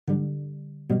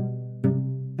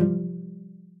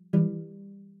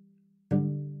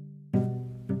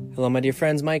Hello, my dear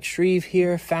friends. Mike Shreeve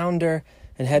here, founder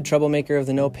and head troublemaker of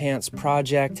the No Pants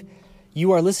Project.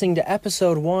 You are listening to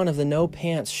episode 1 of the No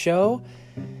Pants Show,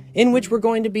 in which we're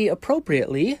going to be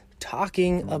appropriately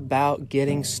talking about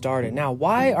getting started. Now,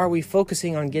 why are we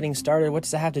focusing on getting started? What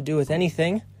does that have to do with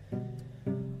anything?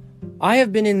 I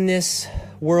have been in this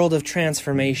world of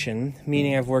transformation,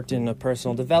 meaning I've worked in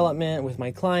personal development with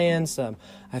my clients.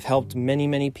 I've helped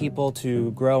many people to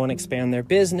grow and expand their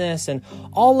business. And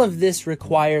all of this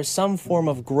requires some form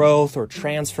of growth or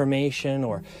transformation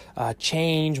or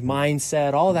change,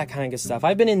 mindset, all that kind of good stuff.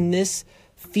 I've been in this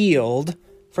field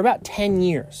for about 10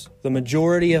 years, the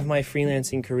majority of my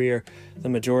freelancing career, the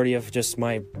majority of just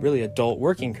my really adult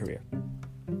working career.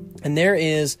 And there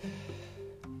is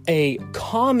a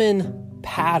common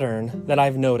pattern that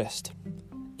I've noticed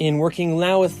in working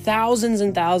now with thousands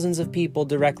and thousands of people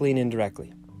directly and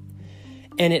indirectly.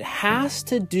 And it has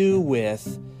to do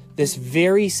with this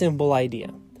very simple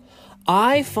idea.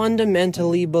 I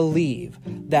fundamentally believe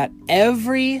that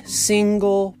every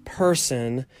single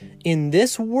person in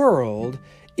this world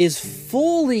is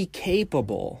fully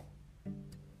capable.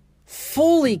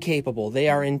 They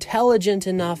are intelligent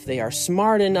enough, they are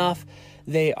smart enough,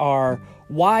 they are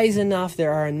wise enough,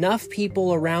 there are enough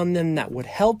people around them that would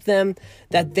help them,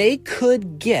 that they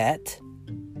could get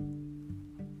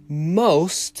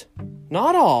most,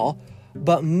 not all,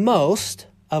 but most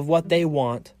of what they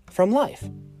want from life.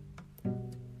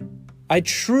 I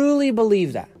truly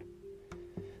believe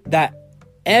that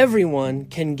everyone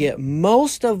can get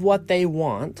most of what they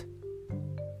want,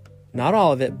 not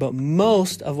all of it, but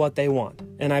most of what they want.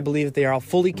 And I believe that they are all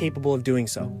fully capable of doing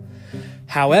so.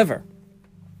 However,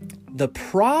 the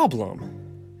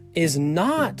problem is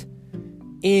not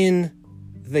in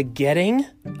the getting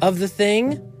of the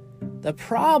thing. The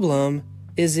problem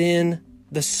is in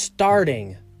the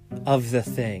starting of the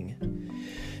thing.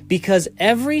 Because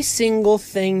every single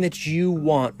thing that you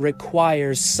want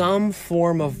requires some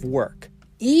form of work,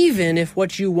 even if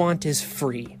what you want is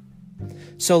free.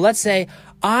 So let's say,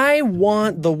 I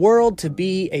want the world to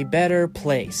be a better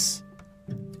place.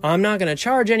 I'm not going to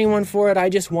charge anyone for it. I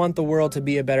just want the world to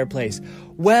be a better place.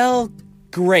 Well,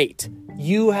 great.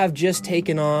 You have just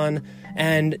taken on,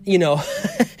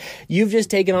 you've just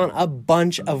taken on a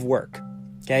bunch of work.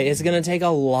 Okay. It's going to take a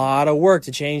lot of work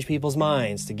to change people's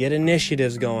minds, to get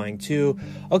initiatives going, you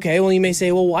may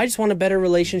say, well, I just want a better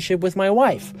relationship with my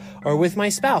wife or with my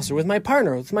spouse or with my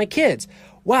partner or with my kids.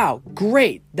 Wow,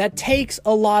 great. That takes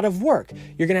a lot of work.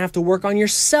 You're going to have to work on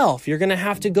yourself. You're going to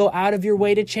have to go out of your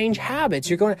way to change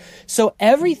habits. So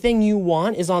everything you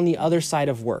want is on the other side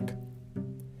of work.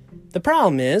 The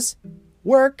problem is,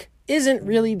 work isn't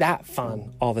really that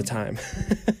fun all the time.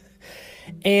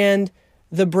 And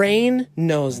the brain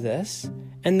knows this,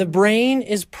 and the brain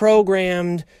is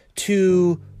programmed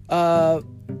to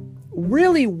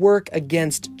really work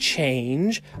against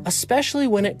change, especially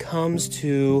when it comes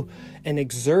to an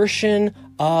exertion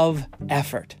of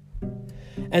effort.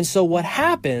 And so what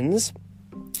happens,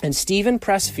 and Steven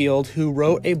Pressfield, who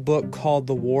wrote a book called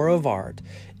The War of Art,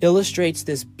 illustrates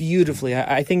this beautifully.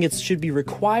 I think it should be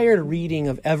required reading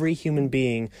of every human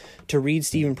being to read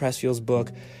Steven Pressfield's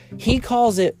book. He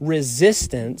calls it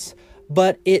resistance,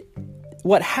 but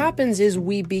what happens is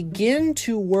we begin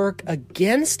to work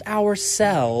against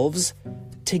ourselves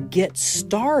to get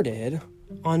started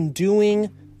on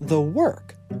doing the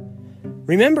work.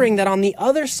 Remembering that on the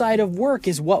other side of work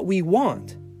is what we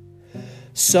want.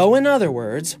 So in other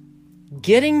words,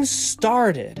 getting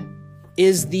started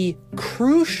is the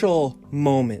crucial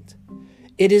moment.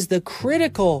 It is the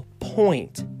critical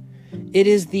point. It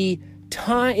is the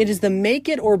time, it is the make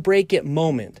it or break it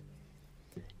moment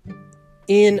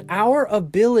in our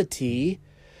ability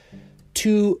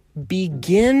to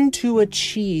begin to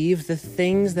achieve the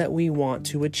things that we want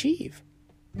to achieve.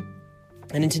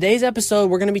 And in today's episode,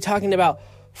 we're going to be talking about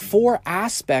 4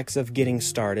 aspects of getting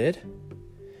started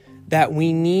that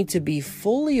we need to be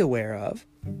fully aware of,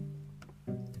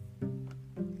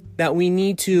 that we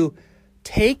need to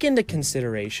take into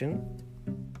consideration,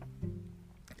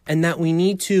 and that we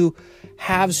need to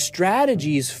have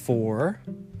strategies for,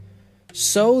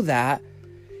 so that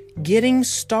getting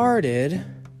started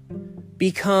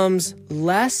becomes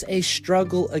less a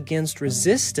struggle against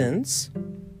resistance,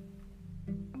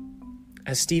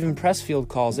 as Steven Pressfield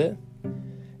calls it,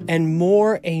 and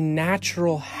more a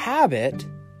natural habit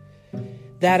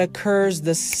that occurs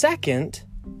the second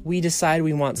we decide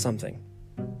we want something.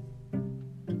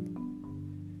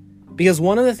 Because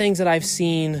one of the things that I've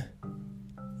seen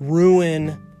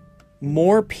ruin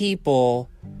more people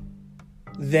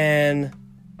than,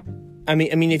 I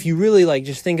mean, if you really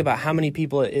just think about how many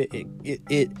people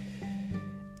it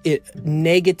it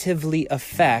negatively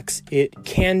affects, it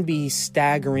can be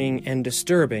staggering and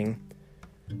disturbing.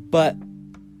 But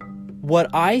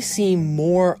what I see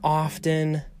more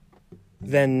often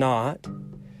than not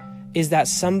is that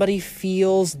somebody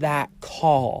feels that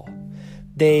call.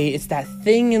 It's that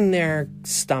thing in their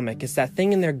stomach. It's that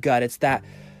thing in their gut. It's that,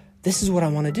 this is what I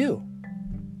want to do.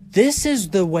 This is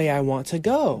the way I want to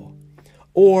go.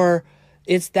 Or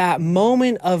it's that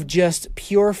moment of just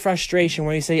pure frustration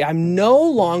where you say, I'm no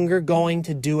longer going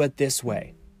to do it this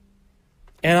way.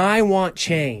 And I want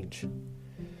change.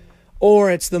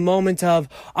 Or it's the moment of,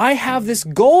 I have this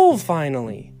goal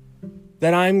finally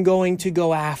that I'm going to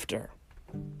go after.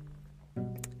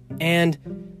 And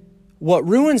what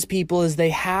ruins people is they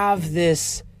have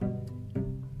this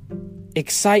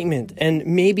excitement and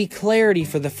maybe clarity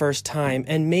for the first time,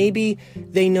 and maybe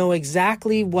they know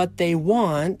exactly what they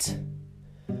want,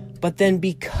 but then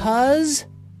because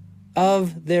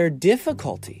of their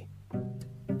difficulty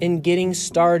in getting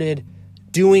started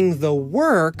doing the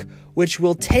work which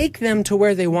will take them to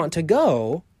where they want to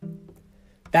go,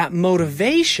 that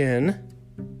motivation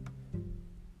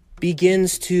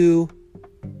begins to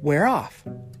wear off.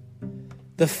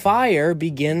 The fire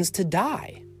begins to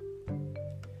die.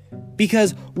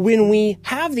 Because when we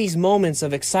have these moments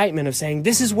of excitement of saying,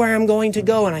 this is where I'm going to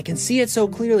go and I can see it so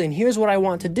clearly and here's what I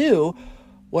want to do,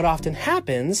 what often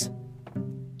happens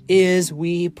is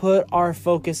we put our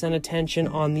focus and attention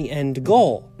on the end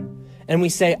goal. And we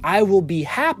say, I will be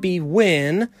happy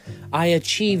when I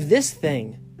achieve this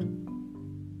thing.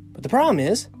 But the problem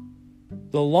is,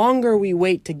 the longer we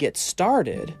wait to get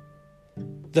started,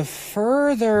 the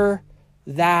further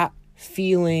that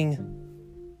feeling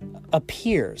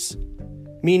appears.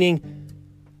 Meaning,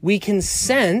 we can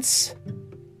sense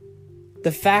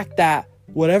the fact that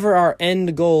whatever our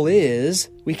end goal is,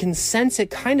 we can sense it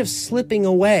kind of slipping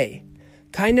away,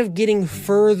 kind of getting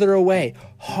further away,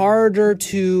 harder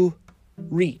to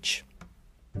reach.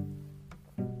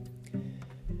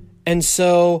 And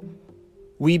so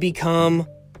we become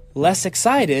less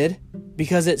excited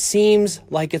because it seems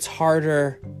like it's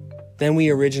harder than we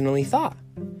originally thought.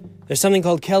 There's something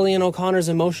called Kelly and O'Connor's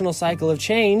emotional cycle of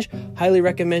change. Highly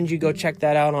recommend you go check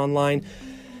that out online,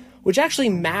 which actually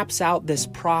maps out this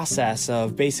process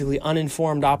of basically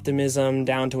uninformed optimism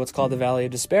down to what's called the valley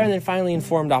of despair, and then finally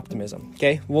informed optimism.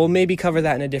 Okay, we'll maybe cover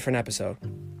that in a different episode.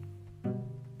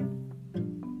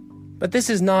 But this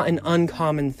is not an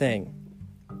uncommon thing.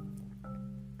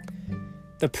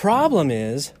 The problem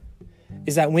is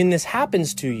that when this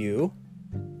happens to you,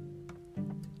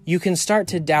 you can start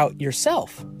to doubt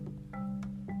yourself.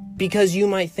 Because you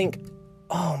might think,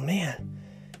 oh man,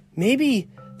 maybe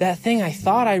that thing I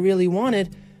thought I really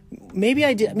wanted, maybe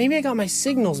I got my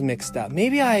signals mixed up.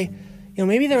 Maybe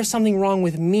there was something wrong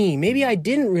with me. Maybe I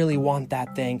didn't really want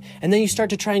that thing. And then you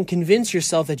start to try and convince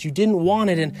yourself that you didn't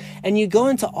want it. And you go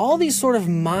into all these sort of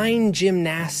mind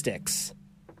gymnastics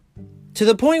to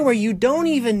the point where you don't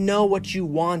even know what you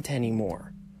want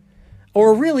anymore,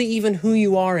 or really even who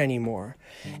you are anymore.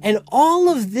 And all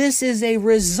of this is a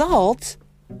result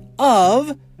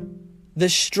of the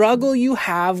struggle you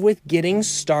have with getting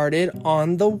started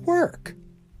on the work.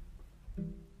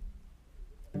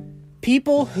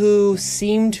 People who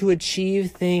seem to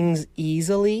achieve things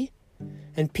easily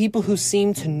and people who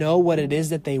seem to know what it is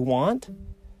that they want,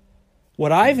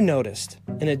 what I've noticed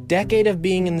in a decade of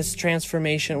being in this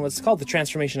transformation, what's called the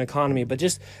transformation economy, but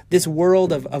just this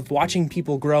world of watching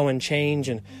people grow and change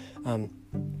and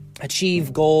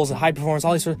achieve goals and high performance,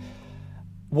 all these sort of,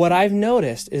 what I've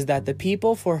noticed is that the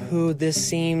people for who this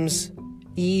seems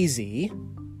easy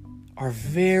are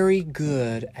very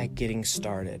good at getting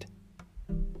started.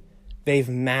 They've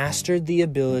mastered the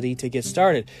ability to get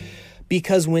started.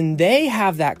 Because when they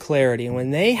have that clarity and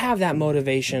when they have that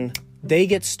motivation, they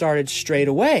get started straight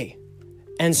away.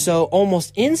 And so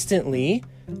almost instantly,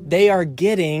 they are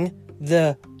getting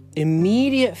the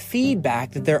immediate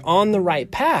feedback that they're on the right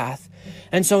path.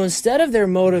 And so instead of their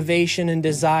motivation and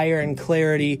desire and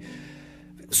clarity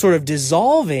sort of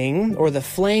dissolving or the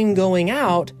flame going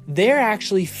out, they're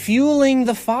actually fueling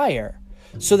the fire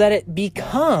so that it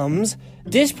becomes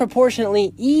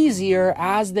disproportionately easier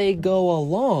as they go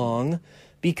along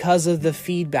because of the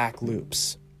feedback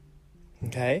loops.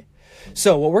 Okay?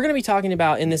 So what we're going to be talking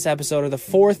about in this episode are the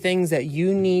 4 things that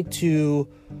you need to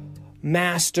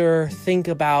master, think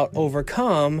about,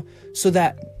 overcome, so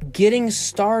that getting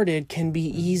started can be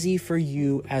easy for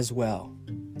you as well.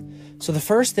 So the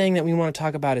first thing that we want to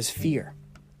talk about is fear.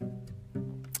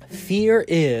 Fear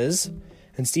is,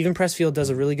 and Stephen Pressfield does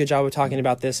a really good job of talking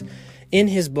about this in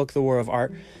his book, The War of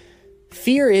Art,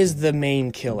 fear is the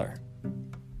main killer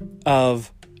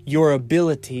of your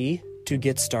ability to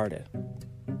get started.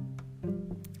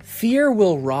 Fear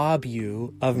will rob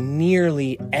you of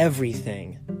nearly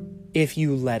everything if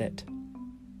you let it.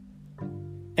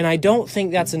 And I don't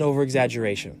think that's an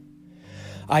over-exaggeration.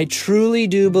 I truly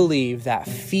do believe that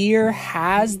fear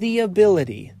has the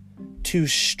ability to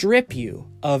strip you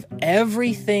of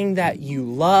everything that you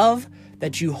love,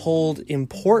 that you hold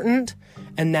important,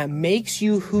 and that makes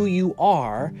you who you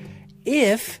are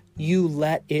if you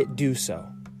let it do so.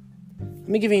 Let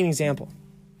me give you an example.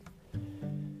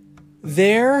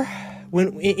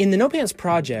 In the No Pants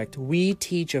Project, we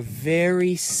teach a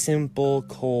very simple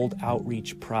cold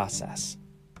outreach process.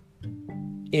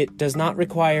 It does not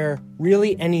require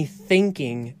really any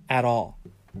thinking at all.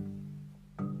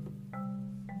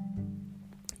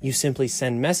 You simply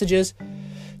send messages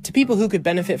to people who could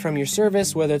benefit from your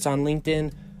service, whether it's on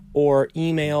LinkedIn or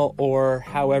email or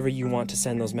however you want to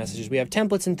send those messages. We have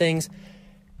templates and things,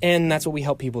 and that's what we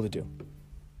help people to do.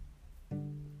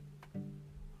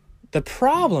 The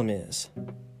problem is,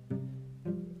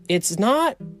 it's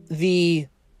not the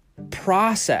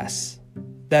process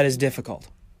that is difficult,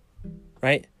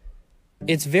 right?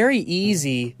 It's very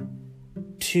easy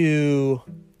to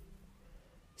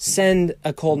send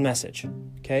a cold message,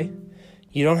 okay?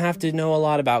 You don't have to know a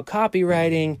lot about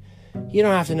copywriting. You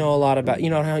don't have to know a lot about, you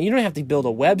don't have to build a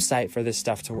website for this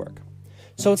stuff to work.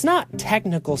 So it's not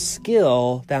technical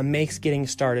skill that makes getting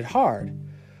started hard.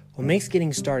 What makes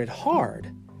getting started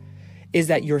hard is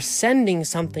that you're sending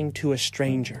something to a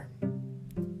stranger.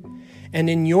 And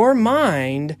in your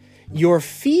mind, your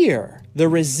fear, the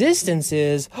resistance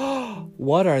is, oh,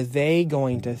 what are they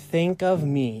going to think of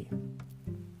me?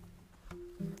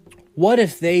 What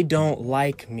if they don't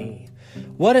like me?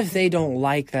 What if they don't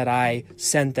like that I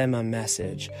sent them a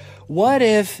message? What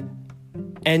if,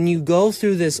 and you go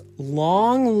through this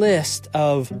long list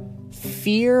of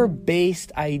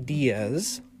fear-based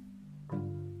ideas,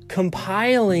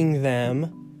 compiling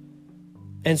them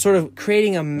and sort of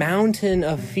creating a mountain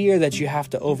of fear that you have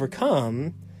to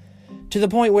overcome to the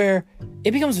point where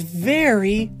it becomes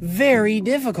very, very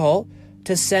difficult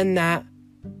to send that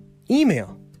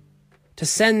email, to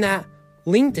send that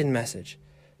LinkedIn message,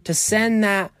 to send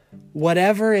that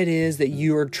whatever it is that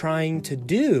you are trying to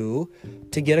do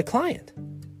to get a client.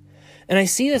 And I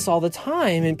see this all the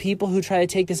time in people who try to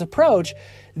take this approach.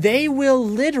 They will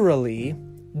literally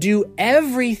do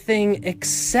everything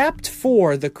except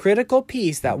for the critical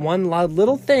piece, that one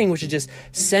little thing, which is just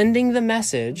sending the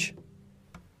message.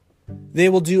 They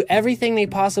will do everything they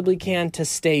possibly can to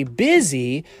stay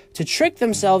busy, to trick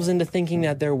themselves into thinking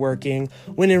that they're working,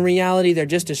 when in reality they're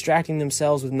just distracting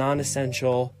themselves with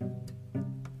non-essential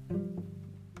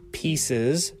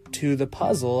pieces to the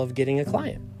puzzle of getting a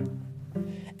client.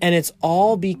 And it's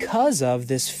all because of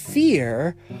this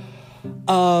fear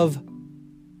of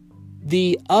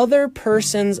the other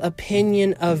person's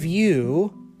opinion of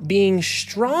you being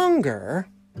stronger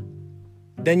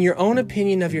than your own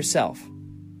opinion of yourself.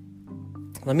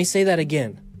 Let me say that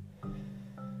again.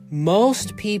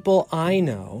 Most people I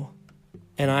know,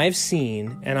 and I've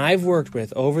seen, and I've worked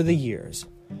with over the years,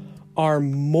 are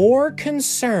more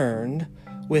concerned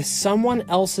with someone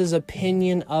else's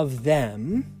opinion of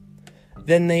them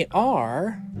than they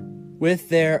are with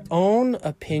their own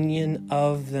opinion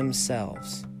of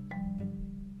themselves.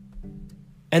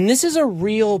 And this is a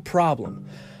real problem.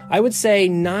 I would say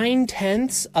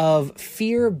 9/10 of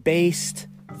fear-based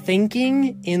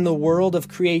thinking in the world of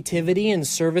creativity and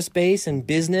service-based and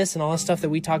business and all the stuff that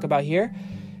we talk about here,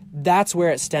 that's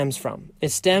where it stems from. It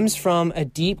stems from a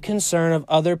deep concern of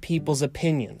other people's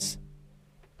opinions.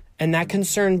 And that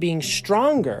concern being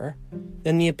stronger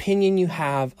than the opinion you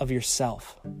have of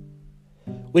yourself.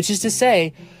 Which is to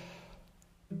say,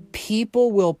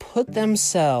 people will put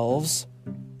themselves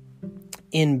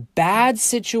in bad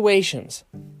situations.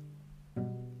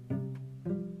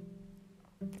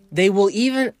 They will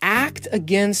even act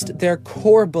against their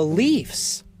core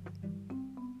beliefs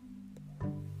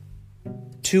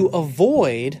to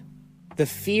avoid the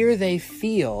fear they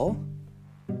feel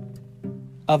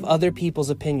of other people's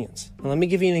opinions. Now, let me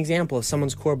give you an example of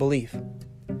someone's core belief.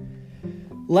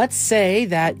 Let's say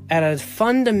that at a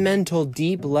fundamental,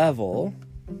 deep level,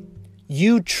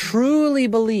 you truly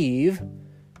believe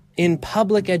in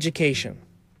public education.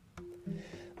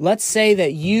 Let's say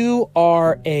that you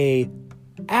are a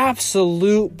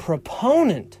absolute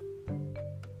proponent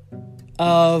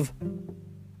of,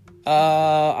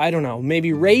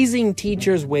 maybe raising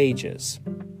teachers' wages.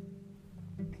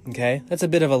 Okay, that's a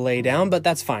bit of a lay down, but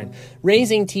that's fine.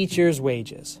 Raising teachers'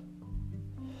 wages.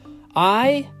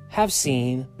 I have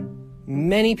seen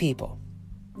many people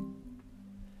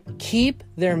keep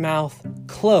their mouth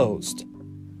closed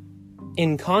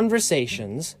in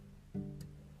conversations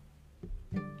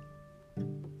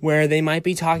where they might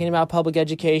be talking about public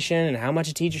education and how much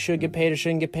a teacher should get paid or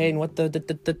shouldn't get paid and what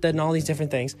and all these different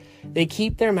things. They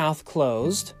keep their mouth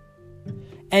closed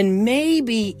and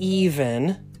maybe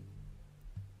even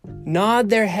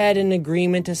nod their head in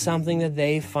agreement to something that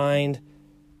they find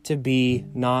to be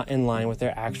not in line with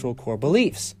their actual core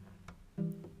beliefs.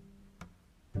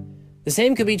 The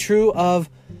same could be true of,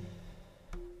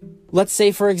 let's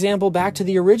say, for example, back to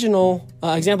the original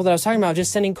example that I was talking about,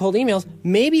 just sending cold emails.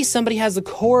 Maybe somebody has a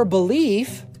core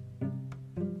belief.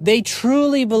 They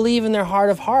truly believe in their heart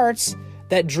of hearts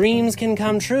that dreams can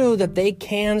come true, that they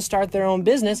can start their own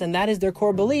business, and that is their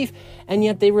core belief. And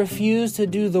yet they refuse to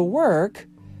do the work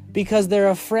because they're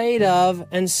afraid of,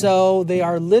 and so they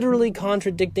are literally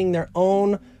contradicting their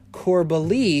own core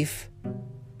belief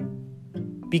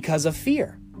because of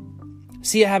fear.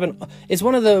 See it happen. It's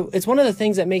one of the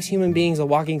things that makes human beings a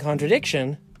walking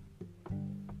contradiction,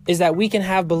 is that we can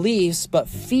have beliefs, but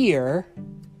fear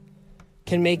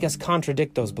can make us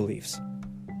contradict those beliefs.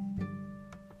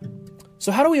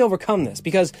 So how do we overcome this?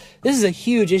 Because this is a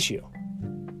huge issue.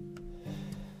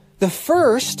 The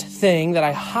first thing that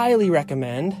I highly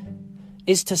recommend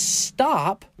is to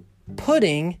stop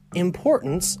putting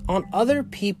importance on other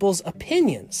people's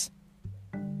opinions.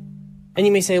 And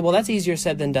you may say, well, that's easier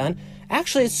said than done.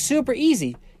 Actually, it's super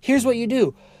easy. Here's what you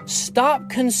do. Stop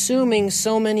consuming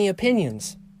so many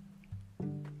opinions.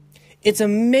 It's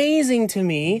amazing to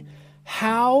me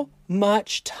how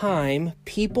much time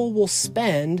people will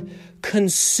spend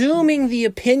consuming the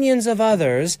opinions of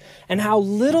others and how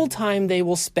little time they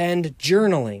will spend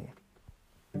journaling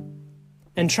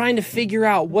and trying to figure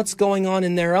out what's going on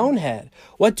in their own head.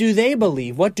 What do they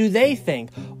believe? What do they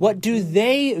think? What do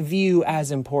they view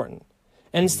as important?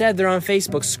 And instead, they're on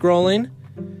Facebook scrolling,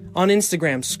 on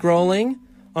Instagram scrolling,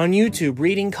 on YouTube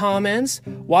reading comments,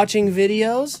 watching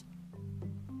videos.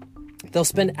 They'll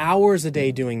spend hours a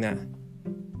day doing that.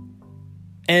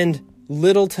 And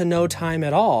little to no time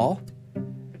at all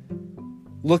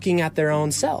looking at their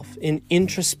own self in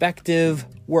introspective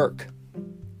work.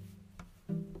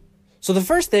 So the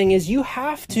first thing is you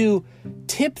have to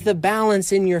tip the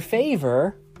balance in your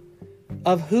favor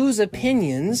of whose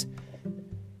opinions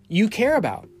you care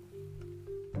about.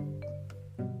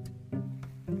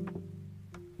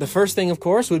 The first thing, of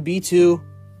course, would be to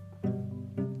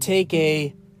take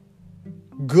a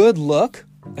good look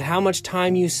at how much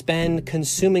time you spend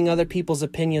consuming other people's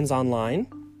opinions online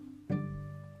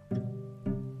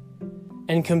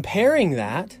and comparing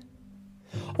that,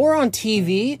 or on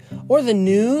TV, or the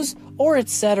news, or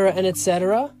etc.,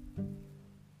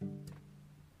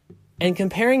 and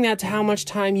comparing that to how much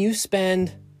time you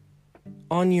spend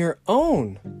on your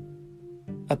own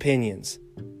opinions,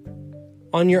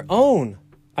 on your own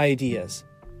ideas.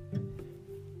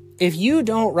 If you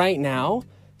don't right now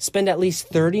spend at least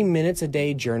 30 minutes a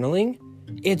day journaling,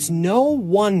 it's no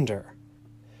wonder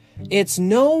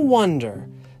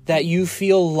that you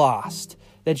feel lost,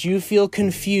 that you feel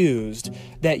confused,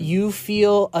 that you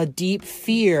feel a deep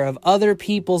fear of other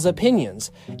people's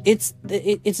opinions. It's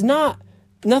not,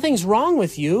 nothing's wrong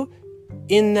with you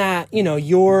in that,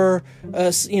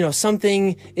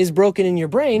 something is broken in your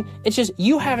brain. It's just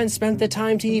you haven't spent the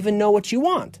time to even know what you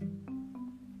want.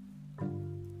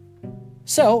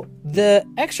 So the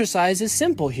exercise is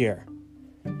simple here.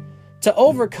 To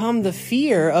overcome the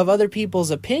fear of other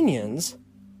people's opinions,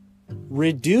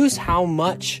 reduce how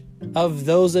much of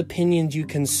those opinions you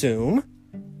consume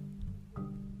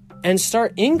and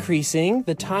start increasing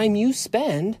the time you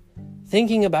spend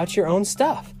thinking about your own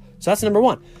stuff. So that's number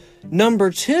one. Number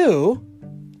two,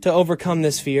 to overcome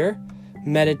this fear,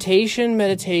 meditation.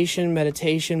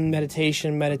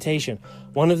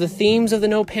 One of the themes of the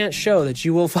No Pants Show that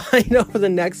you will find over the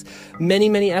next many,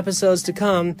 many episodes to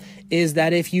come is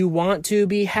that if you want to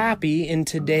be happy in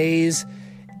today's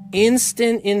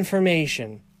instant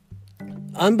information,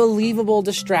 unbelievable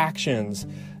distractions,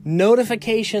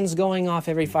 notifications going off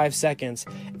every 5 seconds,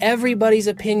 everybody's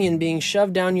opinion being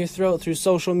shoved down your throat through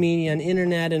social media and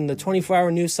internet and the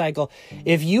 24-hour news cycle.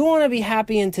 If you want to be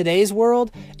happy in today's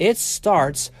world, it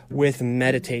starts with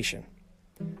meditation.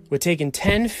 With taking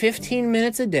 10, 15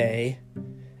 minutes a day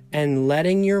and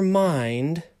letting your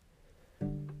mind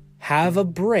have a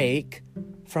break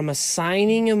from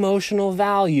assigning emotional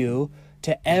value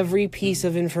to every piece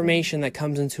of information that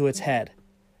comes into its head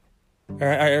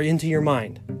or into your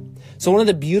mind. So one of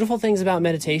the beautiful things about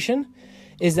meditation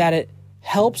is that it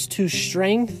helps to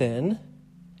strengthen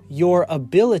your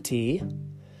ability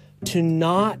to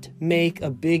not make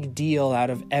a big deal out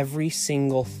of every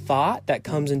single thought that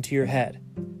comes into your head.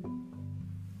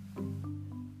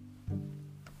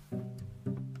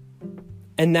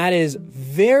 And that is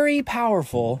very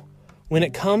powerful when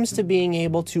it comes to being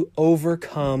able to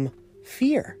overcome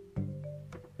fear.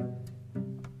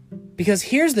 Because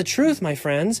here's the truth, my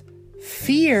friends.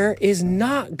 Fear is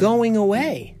not going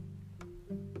away.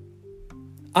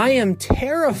 I am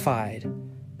terrified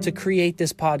to create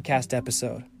this podcast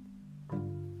episode.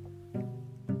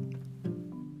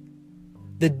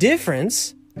 The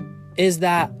difference is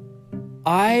that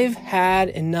I've had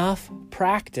enough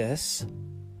practice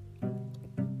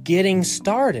getting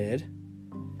started.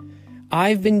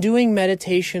 I've been doing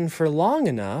meditation for long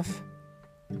enough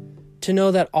to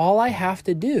know that all I have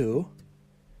to do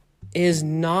is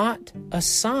not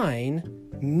assign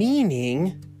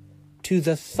meaning to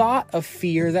the thought of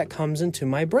fear that comes into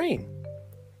my brain.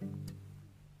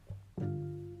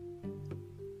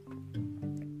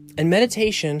 And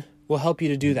meditation will help you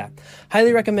to do that.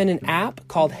 Highly recommend an app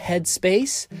called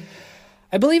Headspace.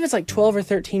 I believe it's like $12 or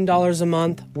 $13 a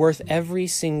month, worth every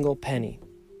single penny.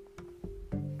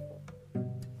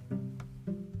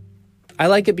 I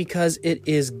like it because it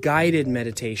is guided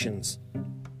meditations,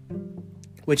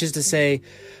 which is to say,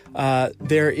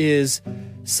 there is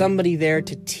somebody there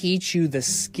to teach you the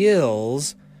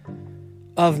skills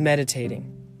of meditating.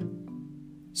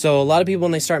 So a lot of people,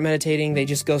 when they start meditating, they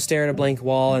just go stare at a blank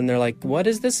wall and they're like, what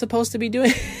is this supposed to be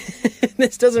doing?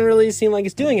 This doesn't really seem like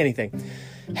it's doing anything.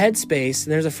 Headspace,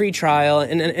 there's a free trial,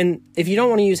 and if you don't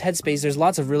want to use Headspace, there's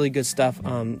lots of really good stuff,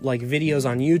 like videos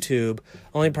on YouTube.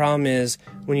 Only problem is,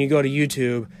 when you go to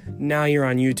YouTube, now you're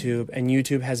on YouTube, and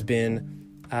YouTube has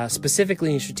been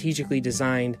specifically and strategically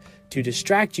designed to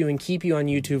distract you and keep you on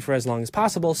YouTube for as long as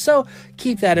possible, so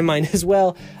keep that in mind as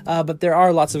well. But there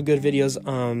are lots of good videos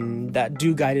that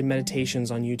do guided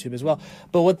meditations on YouTube as well.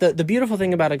 But what the beautiful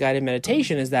thing about a guided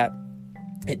meditation is that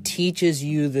it teaches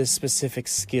you the specific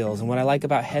skills. And what I like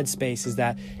about Headspace is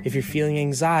that if you're feeling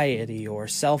anxiety or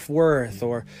self-worth,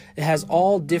 or it has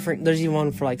all different, there's even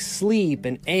one for like sleep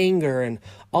and anger and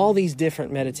all these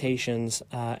different meditations.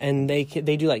 And they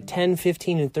do like 10,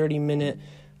 15, and 30-minute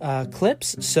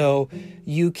clips. So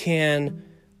you can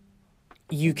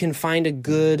find a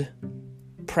good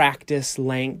practice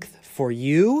length for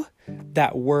you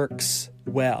that works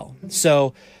well.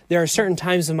 So there are certain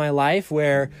times in my life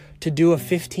where to do a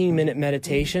 15-minute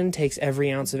meditation takes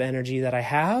every ounce of energy that I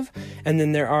have. And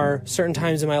then there are certain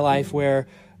times in my life where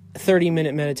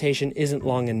 30-minute meditation isn't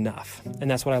long enough.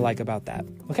 And that's what I like about that.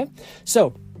 Okay?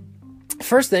 So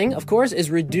first thing, of course,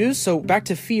 is reduce. So back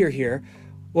to fear here.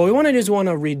 What we want to do is we want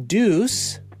to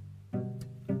reduce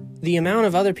the amount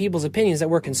of other people's opinions that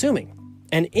we're consuming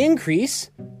and increase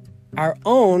our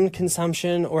own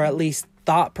consumption, or at least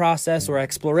thought process or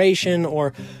exploration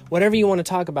or whatever you want to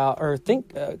talk about or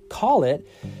call it,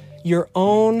 your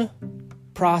own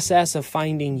process of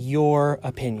finding your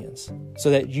opinions, so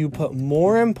that you put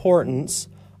more importance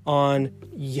on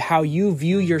how you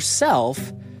view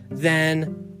yourself than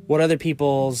what other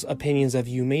people's opinions of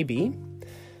you may be.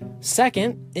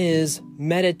 Second is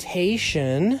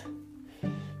meditation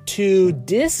to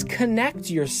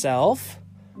disconnect yourself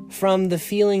from the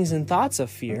feelings and thoughts of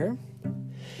fear.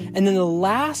 And then the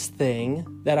last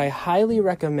thing that I highly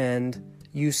recommend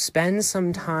you spend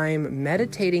some time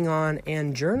meditating on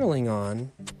and journaling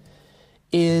on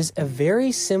is a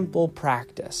very simple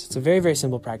practice. It's a very, very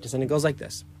simple practice, and it goes like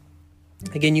this.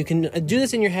 Again, you can do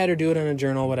this in your head or do it in a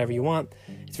journal, whatever you want.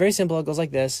 It's very simple. It goes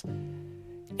like this.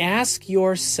 Ask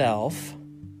yourself,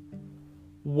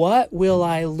 what will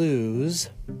I lose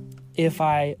if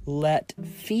I let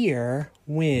fear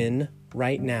win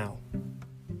right now?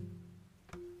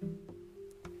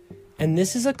 And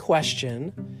this is a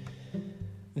question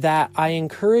that I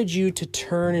encourage you to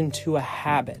turn into a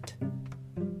habit.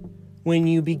 When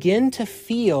you begin to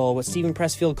feel what Stephen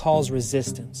Pressfield calls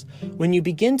resistance, when you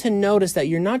begin to notice that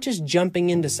you're not just jumping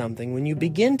into something, when you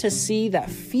begin to see that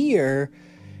fear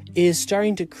is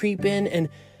starting to creep in and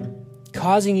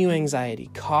causing you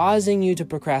anxiety, causing you to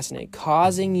procrastinate,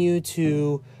 causing you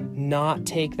to not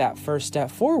take that first step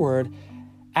forward,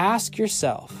 ask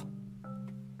yourself,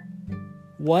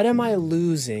 what am I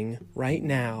losing right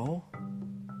now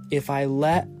if I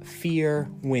let fear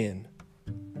win?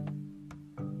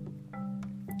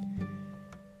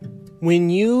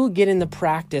 When you get in the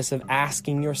practice of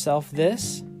asking yourself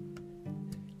this,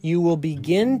 you will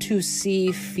begin to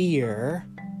see fear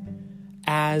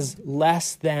as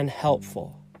less than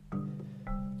helpful,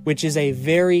 which is a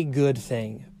very good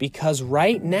thing, because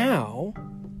right now,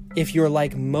 if you're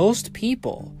like most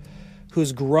people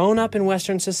who's grown up in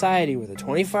Western society with a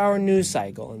 24-hour news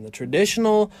cycle and the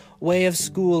traditional way of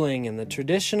schooling and the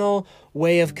traditional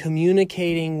way of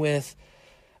communicating with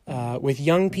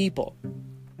young people,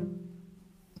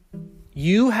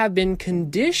 You have been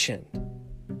conditioned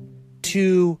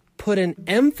to put an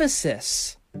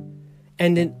emphasis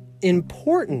and an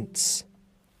importance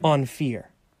on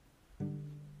fear.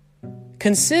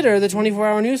 Consider the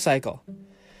 24-hour news cycle.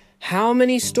 How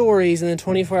many stories in the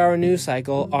 24-hour news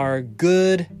cycle are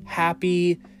good,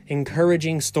 happy,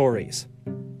 encouraging stories?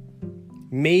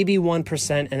 Maybe 1%,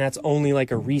 and that's only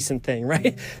like a recent thing,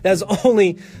 right? That's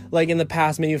only like in the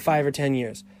past maybe 5 or 10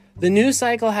 years. The news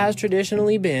cycle has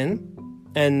traditionally been,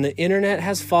 and the internet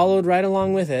has followed right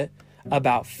along with it,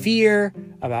 about fear,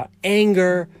 about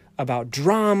anger, about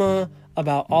drama,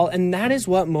 about all, and that is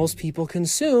what most people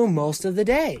consume most of the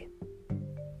day.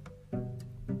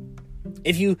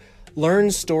 If you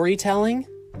learn storytelling,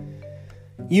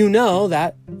 you know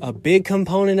that a big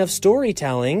component of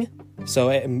storytelling,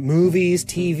 so movies,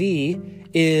 TV,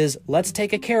 is let's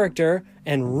take a character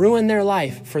and ruin their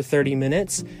life for 30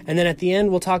 minutes, and then at the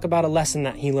end we'll talk about a lesson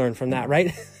that he learned from that,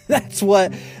 right? That's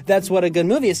what a good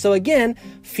movie is. So again,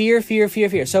 fear.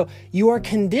 So you are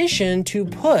conditioned to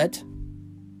put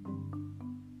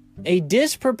a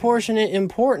disproportionate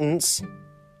importance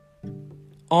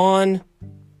on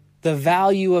the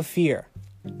value of fear.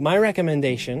 My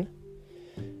recommendation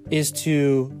is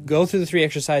to go through the 3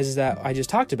 exercises that I just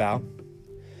talked about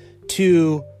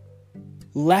to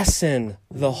lessen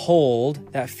the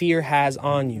hold that fear has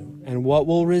on you. And what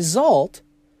will result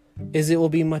is it will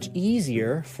be much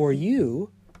easier for you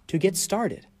to get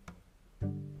started.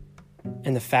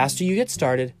 And the faster you get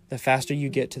started, the faster you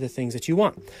get to the things that you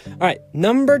want. All right,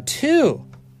 number 2.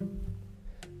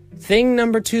 Thing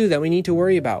number 2 that we need to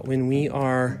worry about when we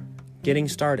are getting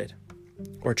started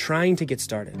or trying to get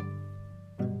started.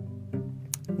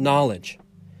 Knowledge.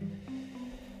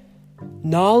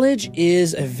 Knowledge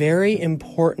is a very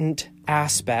important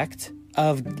aspect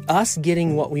of us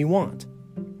getting what we want.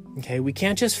 Okay, we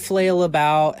can't just flail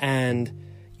about and,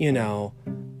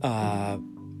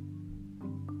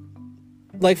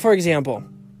 like for example,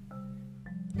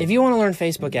 if you want to learn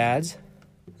Facebook ads,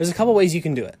 there's a couple ways you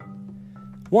can do it.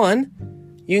 One,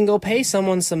 you can go pay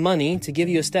someone some money to give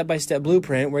you a step-by-step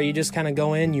blueprint where you just kind of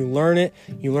go in, you learn it,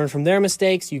 you learn from their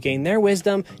mistakes, you gain their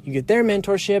wisdom, you get their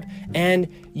mentorship, and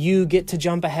you get to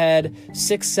jump ahead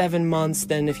 6-7 months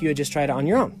than if you had just tried it on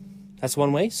your own. That's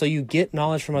one way. So you get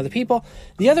knowledge from other people.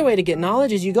 The other way to get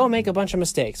knowledge is you go make a bunch of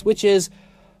mistakes, which is,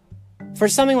 for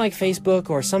something like Facebook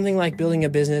or something like building a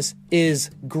business, is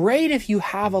great if you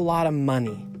have a lot of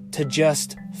money to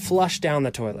just flush down the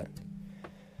toilet.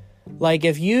 Like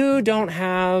if you don't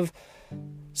have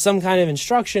some kind of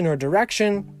instruction or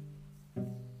direction,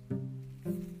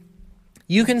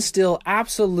 you can still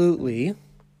absolutely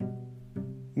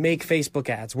make Facebook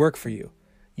ads work for you.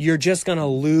 You're just going to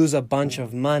lose a bunch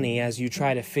of money as you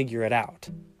try to figure it out.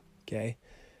 Okay?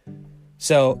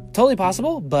 So totally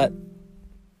possible, but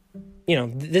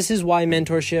this is why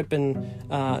mentorship and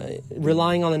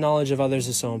relying on the knowledge of others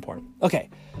is so important. Okay.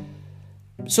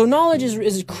 So knowledge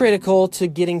is critical to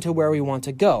getting to where we want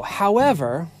to go.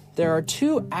 However, there are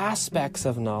 2 aspects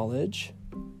of knowledge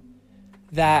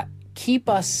that keep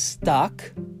us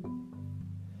stuck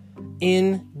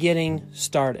in getting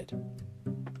started.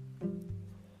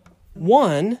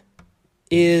 One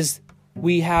is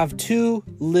we have too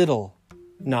little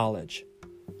knowledge.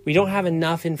 We don't have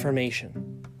enough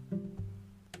information.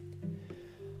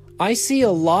 I see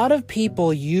a lot of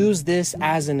people use this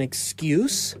as an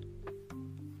excuse.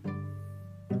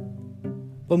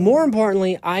 But more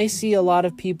importantly, I see a lot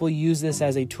of people use this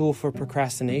as a tool for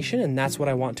procrastination, and that's what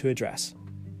I want to address.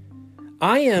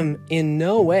 I am in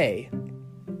no way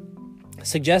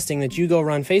suggesting that you go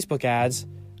run Facebook ads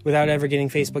without ever getting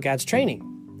Facebook ads training,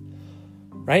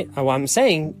 right? I'm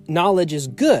saying knowledge is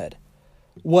good.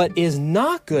 What is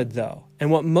not good, though, and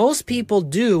what most people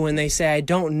do when they say, I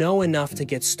don't know enough to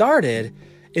get started,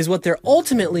 is what they're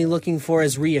ultimately looking for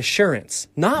is reassurance,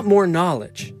 not more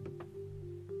knowledge.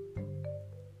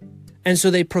 And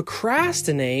so they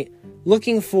procrastinate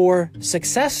looking for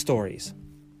success stories.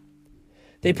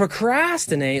 They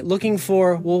procrastinate looking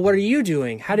for, well, what are you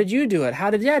doing? How did you do it? How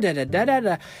did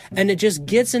da-da-da-da-da-da? And it just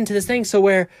gets into this thing. So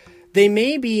where they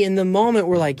may be in the moment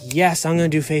where like, yes, I'm going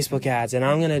to do Facebook ads and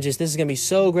I'm going to this is going to be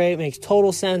so great. It makes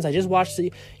total sense. I just watched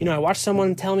I watched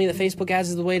someone tell me that Facebook ads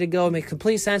is the way to go. It makes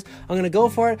complete sense. I'm going to go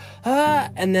for it.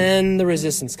 And then the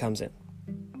resistance comes in.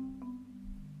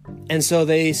 And so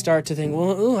they start to think,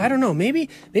 well, I don't know, maybe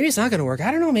it's not going to work. I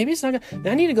don't know, maybe it's not going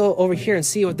to. I need to go over here and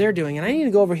see what they're doing. And I need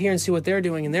to go over here and see what they're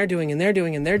doing and they're doing and they're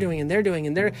doing and they're doing and they're doing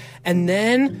and they're. And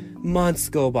then months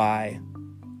go by.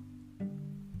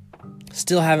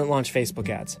 Still haven't launched Facebook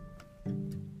ads.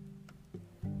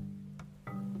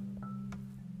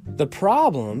 The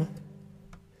problem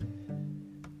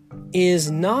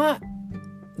is not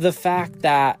the fact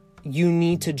that you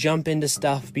need to jump into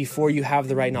stuff before you have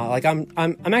the right knowledge. Like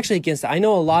I'm actually against that. I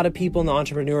know a lot of people in the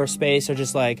entrepreneur space are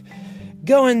just like,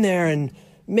 go in there and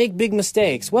make big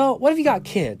mistakes. Well, what if you got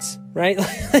kids, right?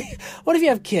 What if you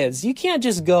have kids? You can't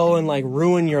just go and like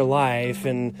ruin your life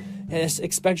and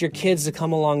expect your kids to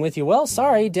come along with you. Well,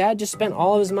 sorry, dad just spent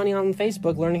all of his money on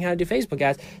Facebook learning how to do Facebook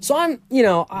ads. So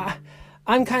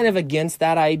I'm kind of against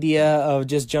that idea of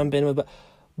just jump in with,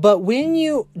 but when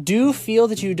you do feel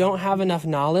that you don't have enough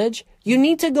knowledge, you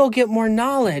need to go get more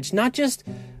knowledge, not just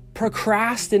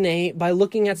procrastinate by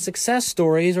looking at success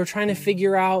stories or trying to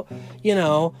figure out,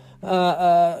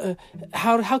 how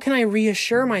can I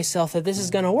reassure myself that this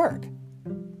is going to work?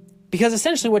 Because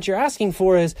essentially what you're asking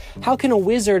for is, how can a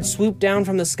wizard swoop down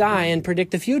from the sky and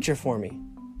predict the future for me?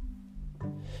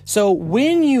 So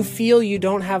when you feel you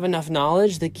don't have enough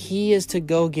knowledge, the key is to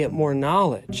go get more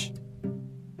knowledge.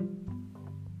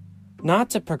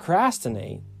 Not to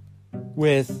procrastinate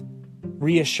with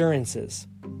reassurances.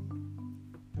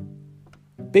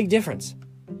 Big difference.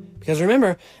 Because remember,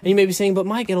 and you may be saying, but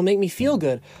Mike, it'll make me feel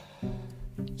good.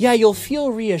 Yeah, you'll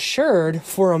feel reassured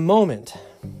for a moment.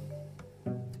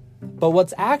 But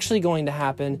what's actually going to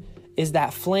happen is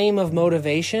that flame of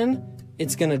motivation,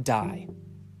 it's going to die.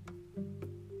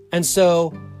 And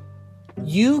so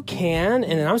you can,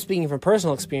 and I'm speaking from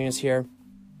personal experience here,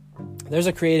 there's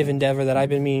a creative endeavor that I've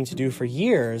been meaning to do for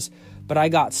years, but I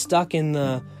got stuck in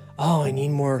I need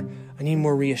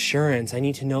more reassurance. I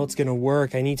need to know it's going to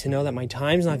work. I need to know that my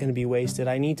time's not going to be wasted.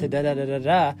 I need to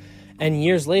da-da-da-da-da. And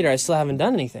years later, I still haven't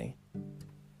done anything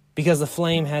because the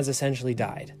flame has essentially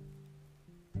died.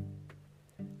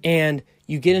 And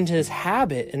you get into this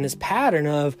habit and this pattern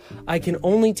of, I can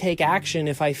only take action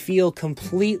if I feel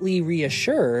completely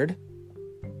reassured.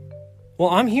 Well,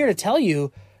 I'm here to tell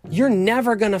you, you're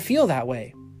never going to feel that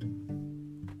way.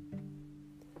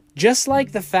 Just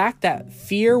like the fact that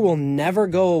fear will never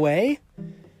go away,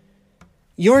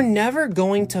 you're never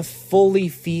going to fully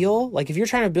feel, like if you're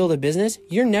trying to build a business,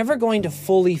 you're never going to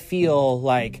fully feel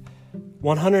like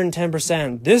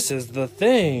 110%, this is the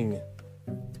thing.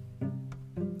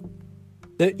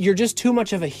 You're just too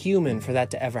much of a human for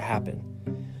that to ever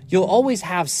happen. You'll always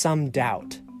have some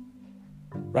doubt,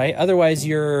 right? Otherwise,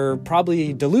 you're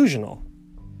probably delusional.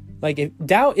 Like, if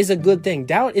doubt is a good thing.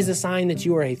 Doubt is a sign that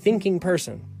you are a thinking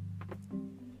person.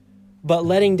 But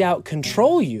letting doubt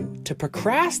control you to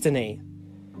procrastinate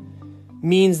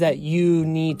means that you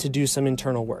need to do some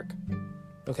internal work.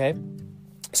 Okay?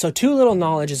 So too little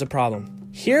knowledge is a problem.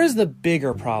 Here's the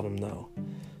bigger problem, though.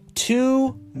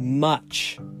 Too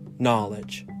much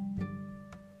knowledge.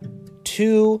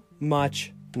 Too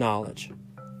much knowledge.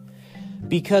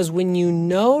 Because when you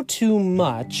know too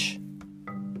much,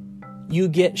 you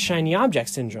get shiny object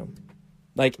syndrome.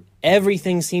 Like,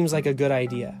 everything seems like a good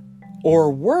idea.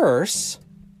 Or worse,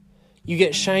 you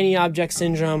get shiny object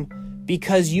syndrome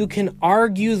because you can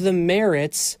argue the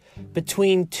merits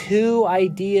between two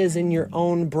ideas in your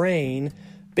own brain,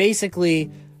 basically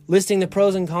listing the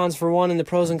pros and cons for one and the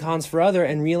pros and cons for other,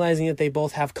 and realizing that they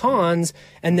both have cons,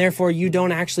 and therefore you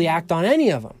don't actually act on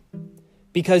any of them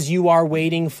because you are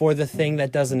waiting for the thing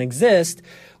that doesn't exist,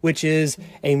 which is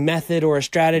a method or a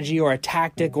strategy or a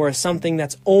tactic or something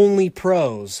that's only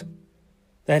pros.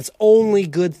 That's only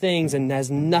good things and has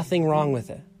nothing wrong with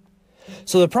it.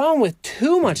 So the problem with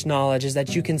too much knowledge is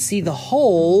that you can see the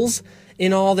holes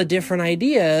in all the different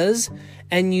ideas,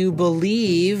 and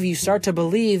you start to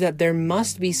believe that there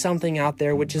must be something out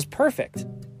there which is perfect.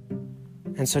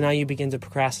 And so now you begin to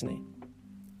procrastinate.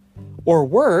 Or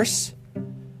worse,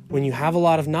 when you have a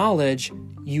lot of knowledge,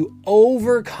 you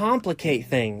overcomplicate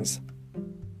things.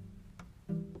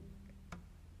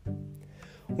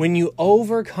 When you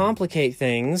overcomplicate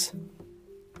things,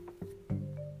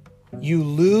 you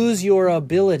lose your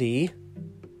ability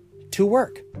to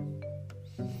work.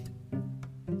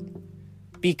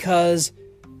 Because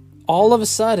all of a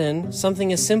sudden,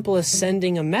 something as simple as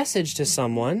sending a message to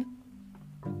someone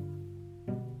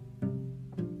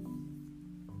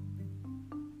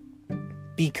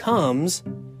becomes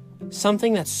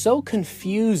something that's so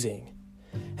confusing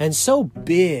and so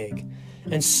big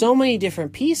and so many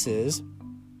different pieces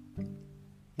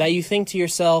that you think to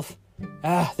yourself,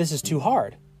 this is too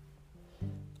hard.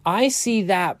 I see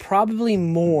that probably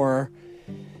more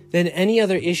than any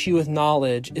other issue with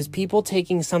knowledge is people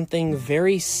taking something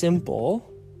very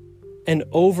simple and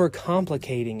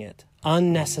overcomplicating it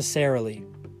unnecessarily.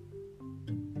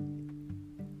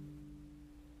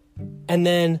 And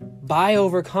then by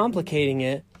overcomplicating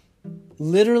it,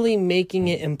 literally making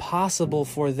it impossible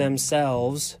for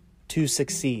themselves to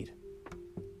succeed.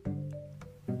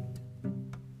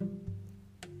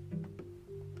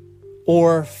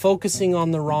 or focusing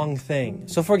on the wrong thing.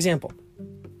 So for example,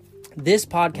 this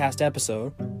podcast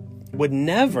episode would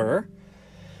never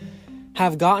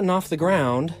have gotten off the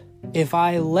ground if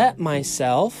I let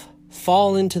myself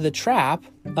fall into the trap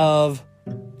of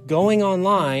going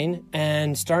online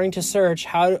and starting to search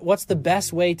what's the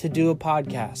best way to do a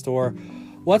podcast, or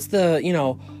what's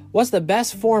the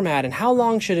best format, and how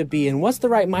long should it be, and what's the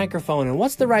right microphone, and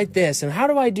what's the right this, and how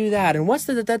do I do that, and what's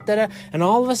the da-da-da-da. And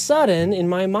all of a sudden, in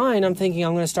my mind, I'm thinking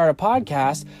I'm going to start a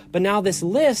podcast, but now this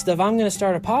list of I'm going to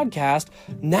start a podcast,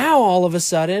 now all of a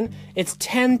sudden, it's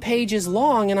 10 pages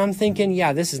long, and I'm thinking,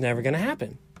 yeah, this is never going to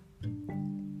happen.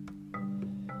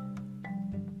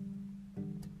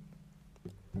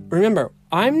 Remember,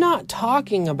 I'm not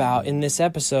talking about in this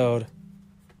episode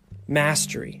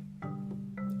mastery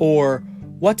or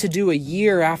what to do a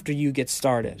year after you get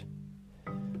started.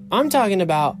 I'm talking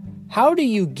about how do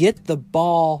you get the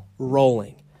ball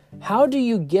rolling? How do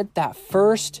you get that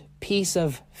first piece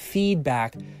of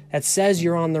feedback that says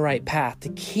you're on the right path to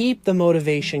keep the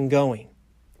motivation going?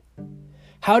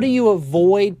 How do you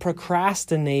avoid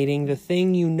procrastinating the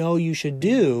thing you know you should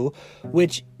do,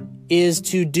 which is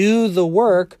to do the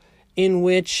work in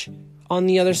which on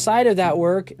the other side of that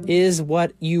work is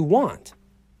what you want?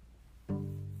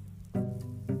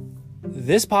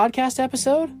 This podcast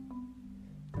episode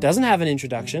doesn't have an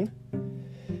introduction.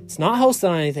 It's not hosted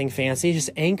on anything fancy, just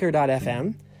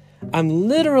anchor.fm. I'm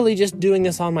literally just doing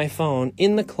this on my phone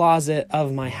in the closet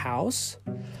of my house.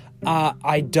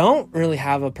 I don't really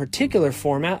have a particular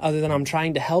format other than I'm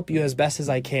trying to help you as best as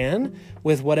I can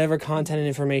with whatever content and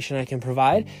information I can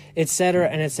provide, etc.,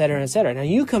 and etc., and etc. Now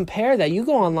you compare that, you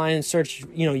go online and search,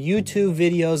 YouTube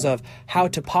videos of how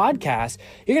to podcast,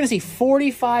 you're going to see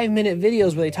 45-minute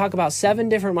videos where they talk about 7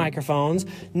 different microphones,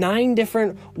 9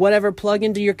 different whatever plug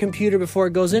into your computer before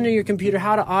it goes into your computer,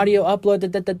 how to audio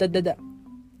upload, da.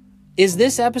 Is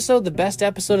this episode the best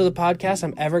episode of the podcast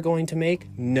I'm ever going to make?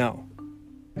 No.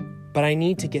 But I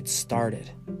need to get started.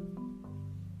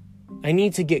 I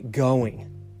need to get going.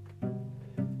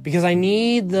 Because I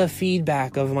need the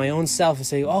feedback of my own self to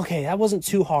say, okay, that wasn't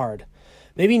too hard.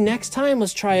 Maybe next time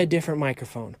let's try a different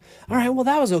microphone. All right, well,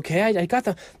 that was okay. I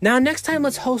got now next time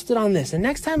let's host it on this. And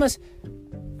next time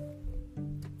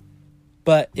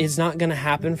But it's not going to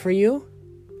happen for you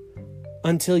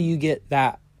until you get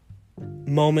that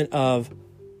moment of,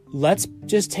 let's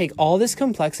just take all this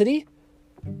complexity,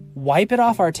 wipe it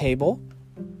off our table,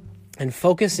 and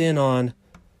focus in on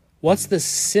what's the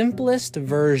simplest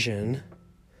version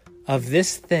of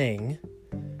this thing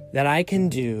that I can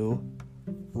do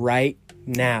right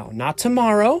now. Not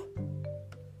tomorrow.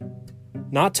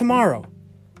 Not tomorrow.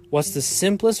 What's the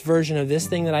simplest version of this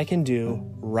thing that I can do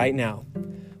right now?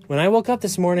 When I woke up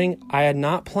this morning, I had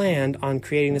not planned on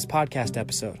creating this podcast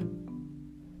episode.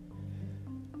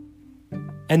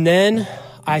 And then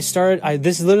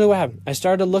this is literally what happened. I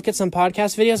started to look at some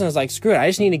podcast videos and I was like, screw it, I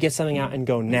just need to get something out and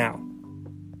go now.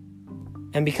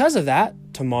 And because of that,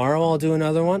 tomorrow I'll do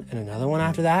another one and another one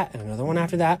after that and another one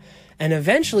after that. And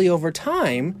eventually over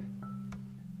time,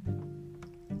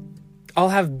 I'll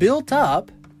have built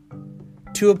up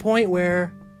to a point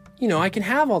where, I can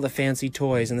have all the fancy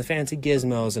toys and the fancy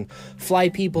gizmos and fly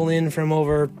people in from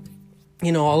over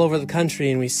all over the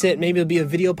country, and we sit, maybe it'll be a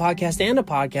video podcast and a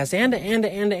podcast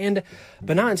and,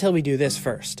 but not until we do this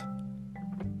first.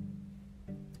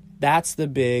 That's the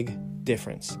big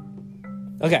difference.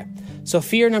 Okay, so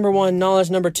fear number 1,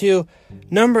 knowledge number 2.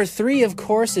 Number 3, of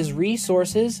course, is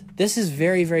resources. This is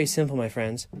very, very simple, my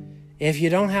friends. If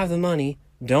you don't have the money,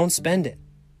 don't spend it.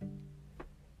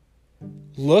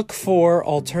 Look for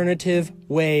alternative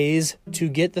ways to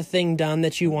get the thing done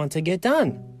that you want to get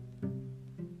done.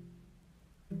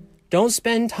 Don't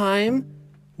spend time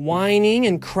whining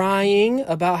and crying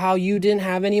about how you didn't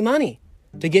have any money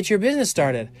to get your business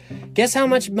started. Guess how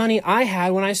much money I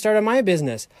had when I started my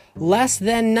business? Less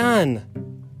than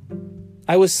none.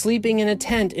 I was sleeping in a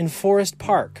tent in Forest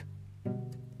Park.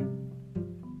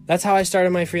 That's how I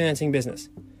started my freelancing business.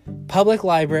 Public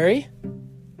library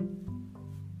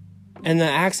and the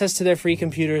access to their free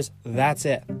computers, that's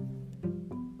it.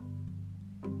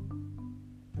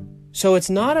 So it's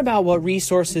not about what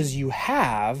resources you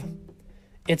have,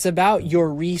 it's about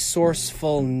your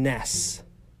resourcefulness.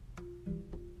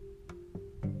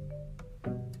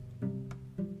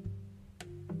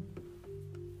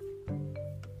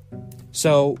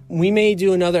 So we may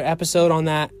do another episode on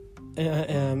that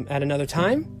at another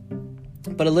time,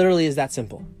 but it literally is that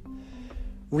simple.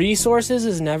 Resources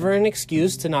is never an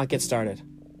excuse to not get started.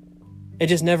 It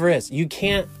just never is. You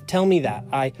can't tell me that.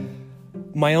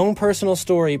 My own personal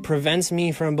story prevents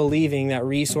me from believing that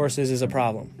resources is a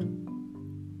problem.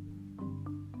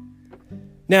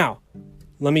 Now,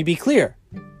 let me be clear.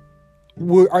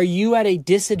 Are you at a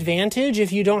disadvantage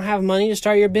if you don't have money to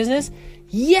start your business?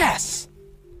 Yes.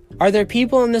 Are there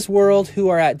people in this world who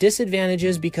are at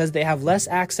disadvantages because they have less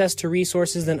access to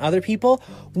resources than other people?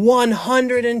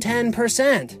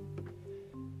 110%.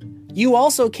 You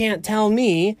also can't tell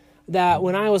me that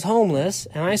when I was homeless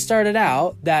and I started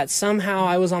out, that somehow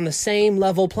I was on the same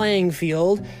level playing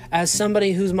field as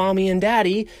somebody whose mommy and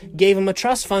daddy gave them a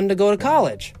trust fund to go to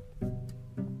college.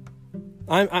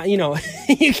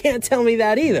 You can't tell me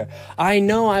that either. I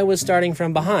know I was starting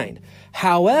from behind.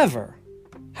 However,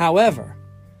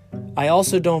 I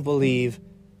also don't believe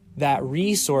that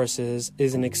resources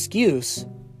is an excuse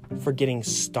for getting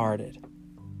started.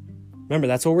 Remember,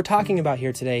 that's what we're talking about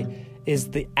here today,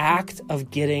 is the act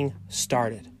of getting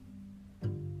started.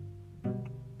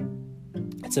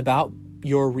 It's about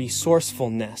your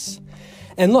resourcefulness.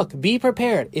 And look, be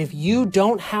prepared. If you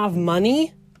don't have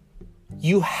money,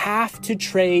 you have to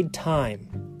trade time.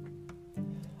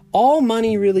 All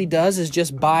money really does is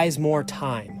just buys more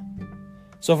time.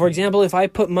 So for example, if I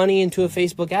put money into a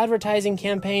Facebook advertising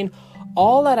campaign,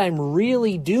 all that I'm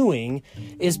really doing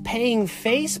is paying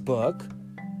Facebook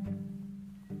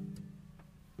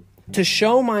to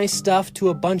show my stuff to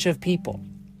a bunch of people,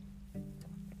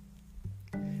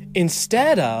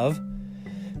 instead of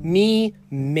me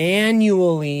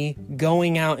manually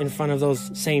going out in front of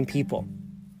those same people.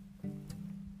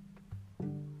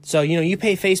 So, you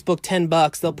pay Facebook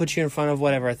 $10, they'll put you in front of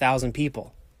 1,000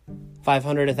 people,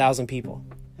 500, 1,000 people.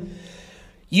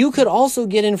 You could also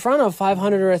get in front of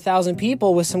 500 or 1,000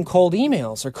 people with some cold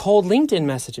emails or cold LinkedIn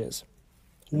messages.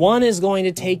 One is going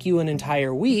to take you an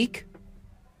entire week.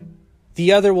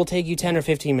 The other will take you 10 or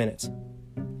 15 minutes.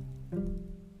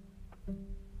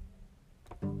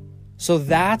 So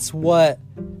that's what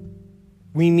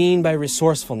we mean by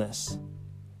resourcefulness.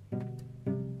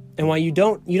 And why you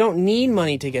don't need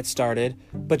money to get started,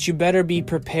 but you better be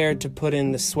prepared to put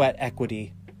in the sweat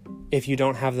equity if you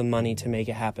don't have the money to make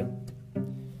it happen.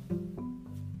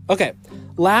 Okay,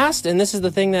 last, and this is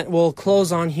the thing that we'll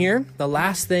close on here, the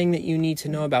last thing that you need to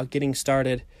know about getting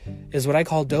started is what I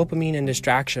call dopamine and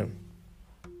distraction.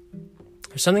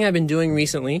 There's something I've been doing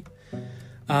recently,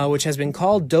 which has been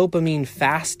called dopamine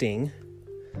fasting.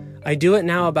 I do it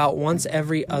now about once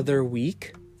every other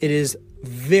week. It is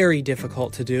very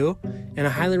difficult to do, and I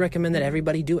highly recommend that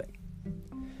everybody do it.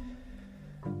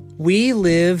 We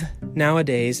live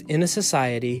nowadays in a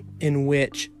society in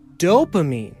which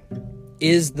dopamine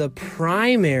is the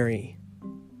primary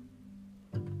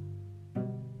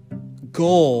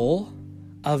goal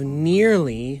of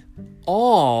nearly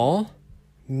all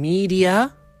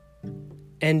media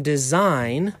and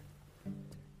design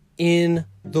in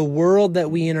the world that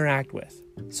we interact with.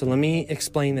 So let me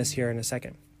explain this here in a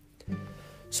second.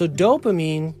 So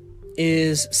dopamine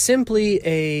is simply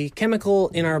a chemical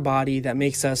in our body that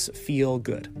makes us feel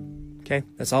good. Okay,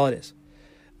 that's all it is.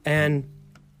 And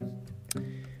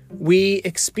we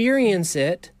experience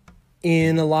it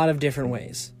in a lot of different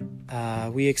ways.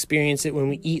 We experience it when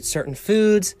we eat certain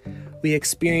foods. We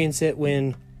experience it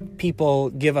when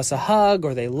people give us a hug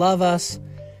or they love us.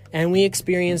 And we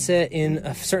experience it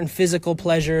in certain physical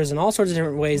pleasures and all sorts of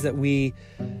different ways that we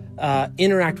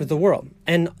interact with the world.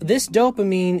 And this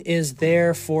dopamine is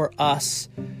there for us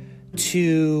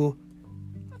to,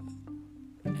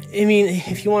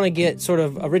 if you want to get sort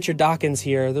of a Richard Dawkins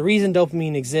here, the reason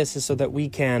dopamine exists is so that we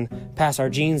can pass our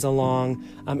genes along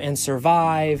and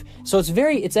survive. So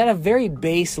it's at a very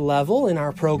base level in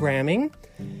our programming,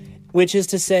 which is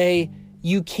to say,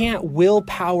 you can't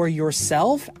willpower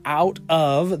yourself out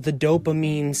of the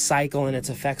dopamine cycle and its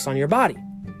effects on your body.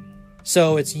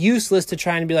 So it's useless to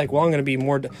try and be like, well, I'm going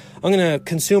to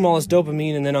consume all this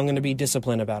dopamine and then I'm going to be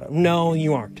disciplined about it. No,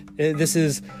 you aren't. This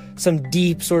is some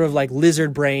deep sort of like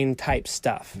lizard brain type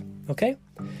stuff. Okay?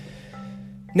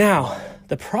 Now,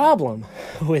 the problem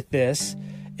with this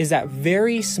is that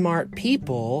very smart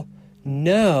people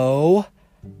know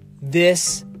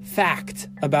this fact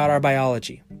about our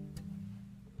biology.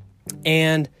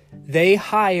 And they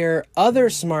hire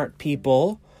other smart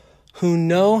people who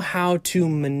know how to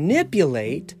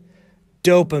manipulate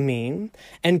dopamine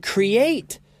and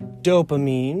create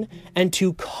dopamine and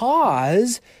to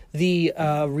cause the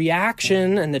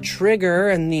reaction and the trigger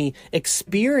and the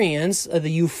experience of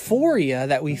the euphoria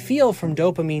that we feel from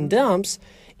dopamine dumps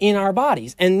in our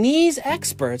bodies. And these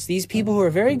experts, these people who are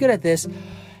very good at this,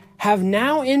 have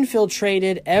now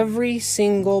infiltrated every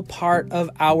single part of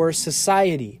our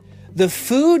society. The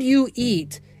food you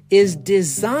eat is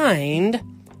designed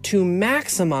to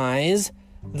maximize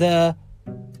the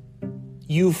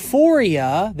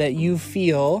euphoria that you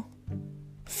feel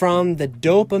from the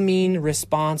dopamine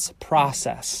response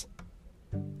process,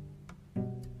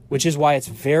 which is why it's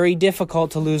very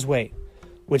difficult to lose weight,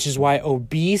 which is why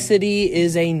obesity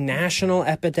is a national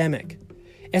epidemic.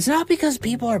 It's not because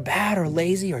people are bad or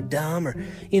lazy or dumb or,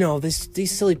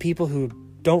 these silly people who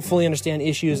don't fully understand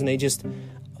issues and they just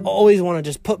always want to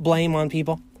just put blame on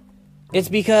people. It's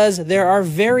because there are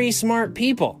very smart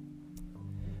people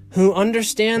who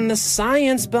understand the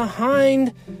science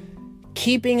behind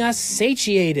keeping us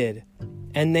satiated,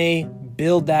 and they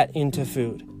build that into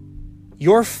food.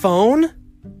 Your phone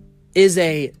is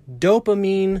a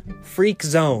dopamine freak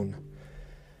zone.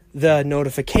 The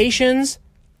notifications,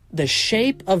 the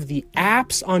shape of the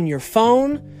apps on your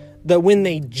phone, when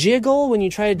they jiggle when you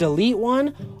try to delete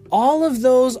one, all of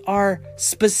those are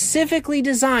specifically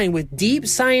designed with deep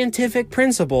scientific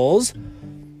principles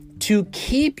to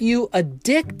keep you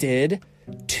addicted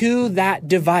to that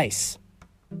device.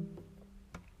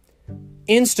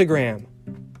 Instagram,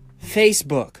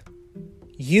 Facebook,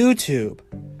 YouTube,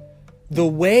 the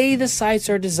way the sites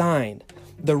are designed,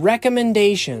 the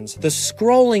recommendations, the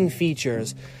scrolling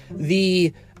features,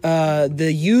 the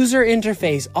user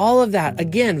interface, all of that.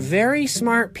 Again, very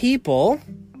smart people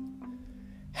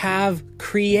have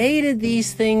created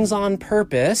these things on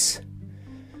purpose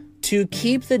to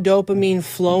keep the dopamine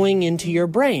flowing into your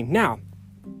brain. Now,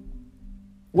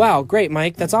 wow, great,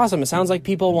 Mike. That's awesome. It sounds like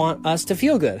people want us to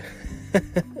feel good.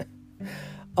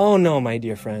 Oh no, my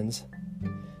dear friends.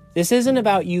 This isn't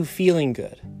about you feeling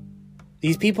good.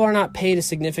 These people are not paid a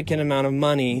significant amount of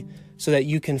money so that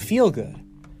you can feel good.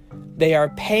 They are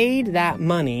paid that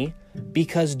money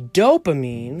because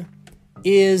dopamine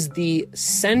is the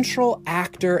central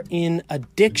actor in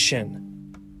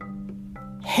addiction.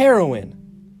 Heroin,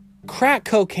 crack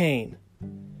cocaine,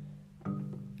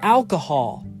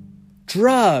 alcohol,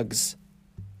 drugs,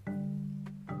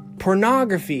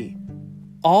 pornography,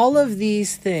 all of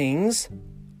these things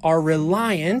are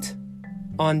reliant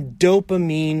on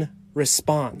dopamine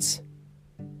response.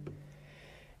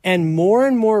 And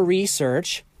more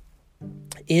research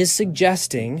is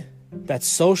suggesting that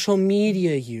social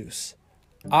media use,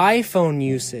 iPhone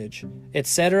usage,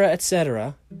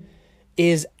 etc.,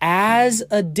 is as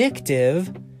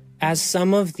addictive as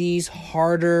some of these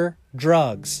harder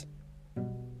drugs.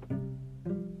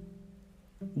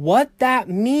 What that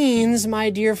means, my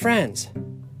dear friends,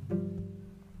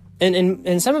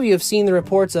 and some of you have seen the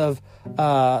reports of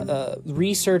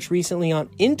research recently on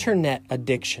internet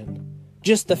addiction.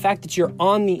 Just the fact that you're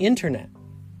on the internet.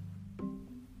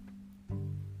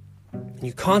 And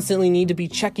you constantly need to be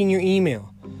checking your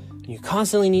email. And you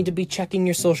constantly need to be checking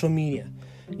your social media.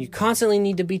 And you constantly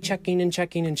need to be checking and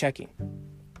checking and checking.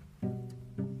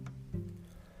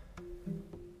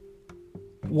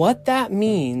 What that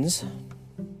means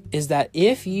is that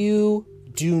if you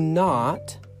do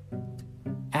not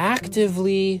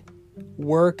actively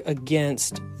work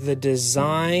against the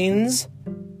designs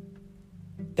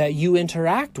that you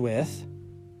interact with,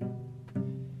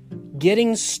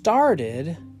 getting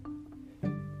started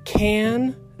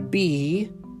can be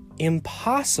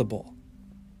impossible.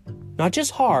 Not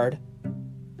just hard,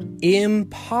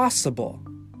 impossible.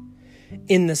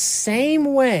 In the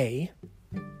same way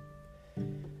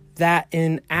that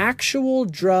an actual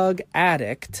drug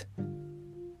addict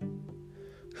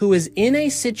who is in a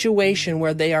situation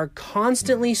where they are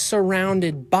constantly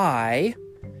surrounded by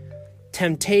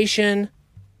temptation,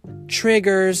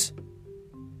 triggers,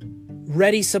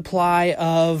 ready supply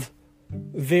of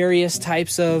various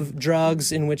types of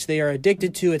drugs in which they are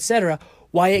addicted to, etc.,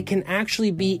 why it can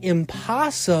actually be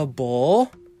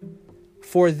impossible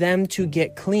for them to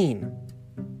get clean.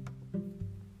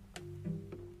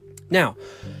 Now,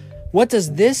 what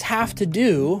does this have to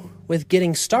do with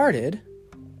getting started?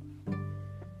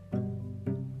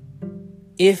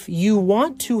 If you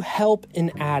want to help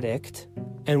an addict,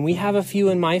 and we have a few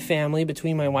in my family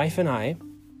between my wife and I,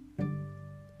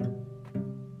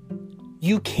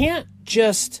 you can't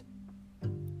just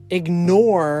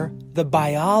ignore the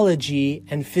biology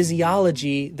and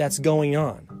physiology that's going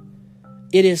on.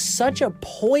 It is such a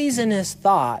poisonous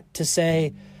thought to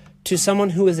say to someone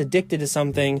who is addicted to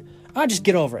something, just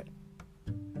get over it.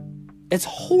 It's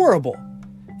horrible.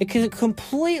 It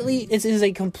is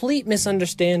a complete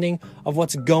misunderstanding of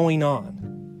what's going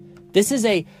on. This is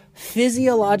a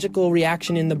physiological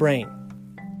reaction in the brain.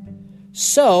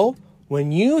 So,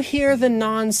 when you hear the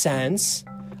nonsense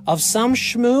of some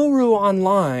schmooroo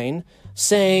online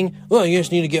saying, well, you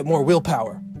just need to get more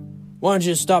willpower. Why don't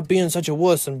you just stop being such a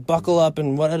wuss and buckle up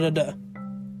and what?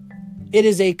 It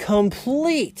is a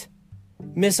complete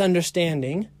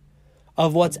misunderstanding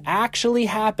of what's actually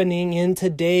happening in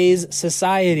today's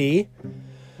society.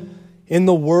 in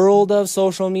the world of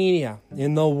social media,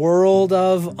 in the world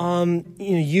of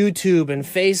YouTube and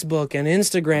Facebook and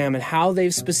Instagram and how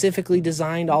they've specifically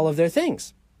designed all of their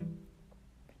things.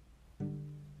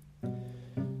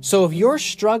 So if you're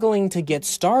struggling to get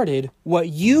started, what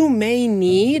you may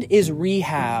need is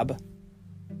rehab.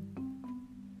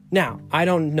 Now, I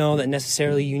don't know that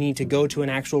necessarily you need to go to an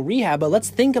actual rehab, but let's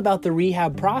think about the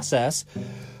rehab process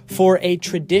for a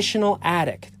traditional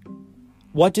addict.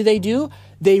 What do?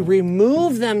 They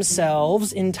remove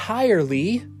themselves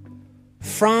entirely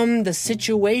from the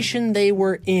situation they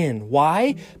were in.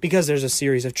 Why? Because there's a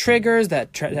series of triggers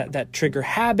that trigger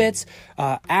habits,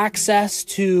 access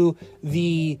to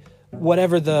the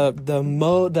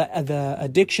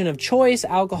addiction of choice,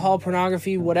 alcohol,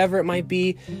 pornography, whatever it might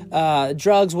be,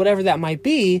 drugs, whatever that might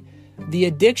be. The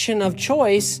addiction of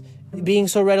choice being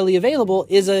so readily available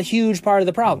is a huge part of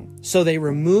the problem. So they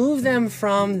remove them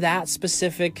from that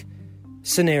specific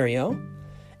scenario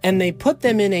and they put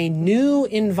them in a new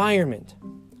environment.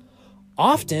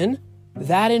 Often,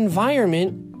 that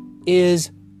environment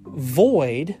is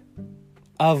void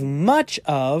of much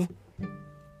of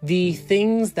the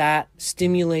things that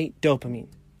stimulate dopamine.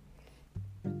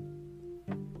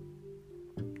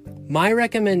 My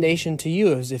recommendation to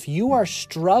you is if you are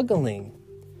struggling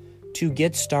to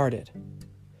get started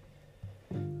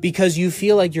because you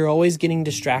feel like you're always getting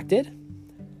distracted,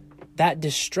 that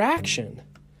distraction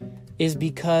is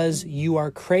because you are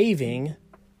craving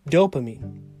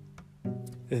dopamine.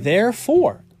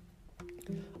 Therefore,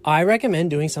 I recommend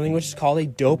doing something which is called a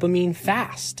dopamine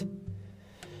fast,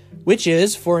 which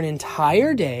is for an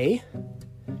entire day,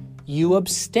 you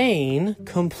abstain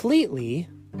completely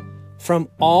from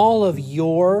all of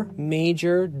your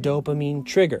major dopamine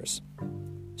triggers.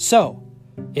 So,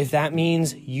 if that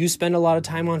means you spend a lot of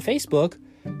time on Facebook,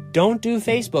 don't do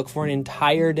Facebook for an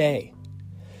entire day.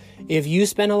 If you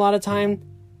spend a lot of time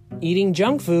eating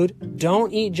junk food,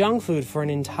 don't eat junk food for an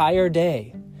entire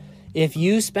day. If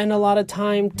you spend a lot of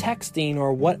time texting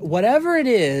or whatever it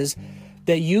is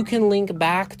that you can link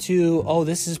back to, oh,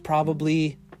 this is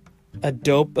probably a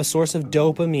source of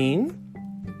dopamine,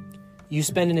 you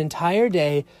spend an entire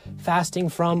day fasting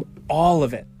from all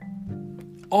of it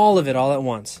all at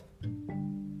once.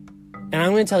 And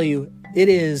I'm going to tell you, it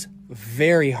is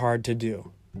very hard to do.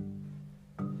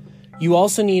 You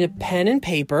also need a pen and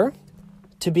paper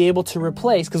to be able to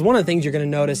replace, because one of the things you're going to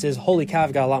notice is, holy cow,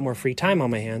 I've got a lot more free time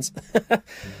on my hands.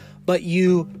 But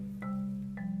you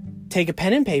take a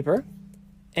pen and paper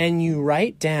and you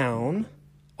write down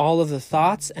all of the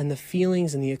thoughts and the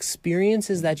feelings and the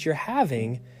experiences that you're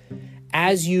having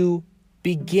as you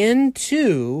begin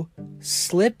to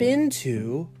slip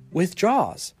into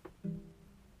withdrawals.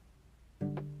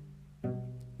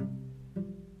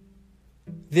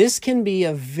 This can be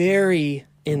a very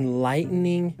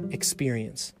enlightening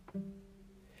experience.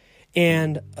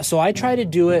 And so I try to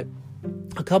do it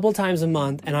a couple times a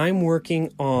month, and I'm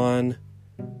working on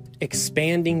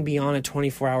expanding beyond a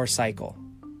 24-hour cycle.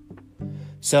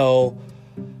 So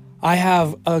I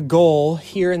have a goal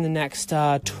here in the next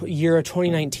year of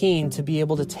 2019 to be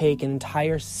able to take an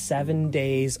entire 7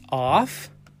 days off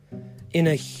in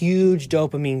a huge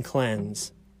dopamine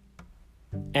cleanse.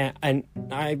 And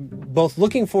I'm both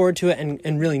looking forward to it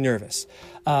and really nervous.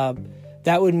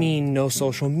 That would mean no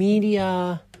social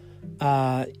media,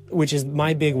 which is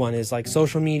my big one, is like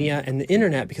social media and the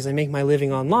internet, because I make my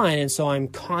living online. And so I'm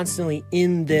constantly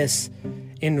in this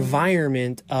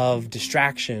environment of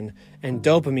distraction and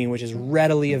dopamine, which is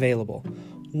readily available.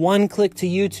 One click to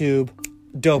YouTube,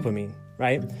 dopamine,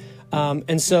 right?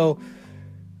 And so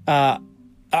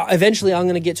eventually I'm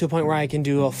going to get to a point where I can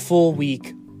do a full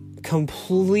week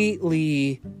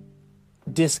completely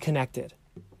disconnected.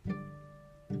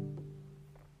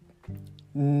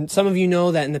 Some of you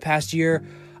know that in the past year,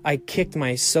 I kicked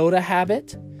my soda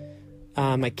habit,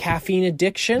 my caffeine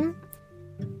addiction.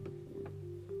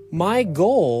 My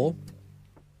goal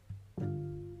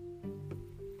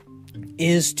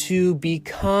is to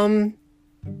become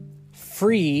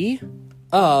free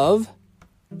of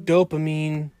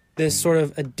dopamine, this sort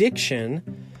of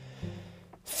addiction,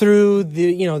 through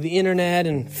the internet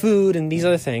and food and these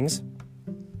other things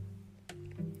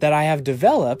that I have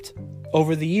developed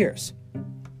over the years.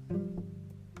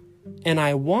 And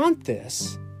I want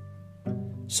this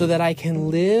so that I can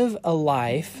live a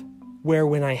life where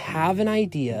when I have an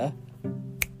idea,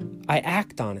 I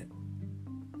act on it.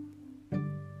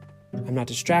 I'm not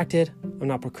distracted. I'm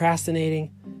not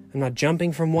procrastinating. I'm not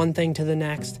jumping from one thing to the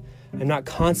next. I'm not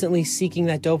constantly seeking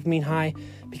that dopamine high,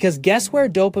 because guess where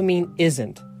dopamine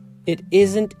isn't? It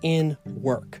isn't in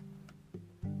work.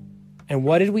 And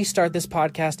what did we start this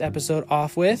podcast episode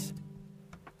off with?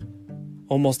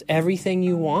 Almost everything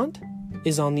you want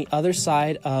is on the other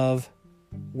side of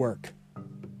work.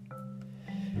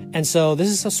 And so this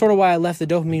is sort of why I left the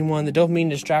dopamine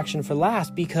distraction for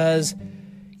last, because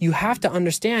you have to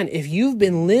understand, if you've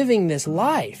been living this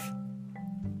life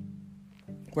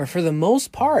where for the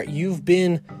most part you've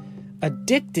been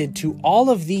addicted to all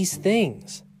of these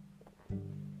things,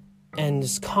 and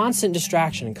this constant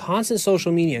distraction and constant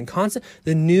social media and constant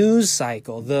the news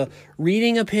cycle, the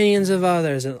reading opinions of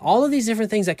others, and all of these different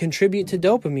things that contribute to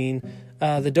dopamine,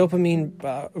 the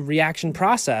dopamine reaction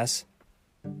process.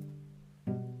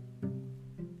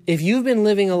 If you've been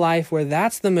living a life where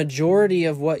that's the majority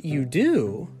of what you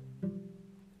do,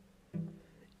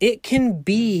 it can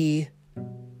be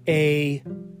a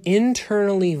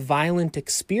internally violent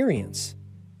experience.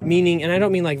 Meaning, and I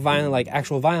don't mean like violent, like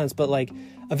actual violence, but like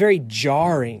a very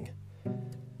jarring,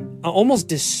 almost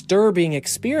disturbing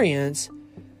experience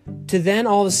to then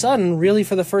all of a sudden, really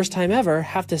for the first time ever,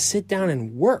 have to sit down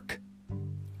and work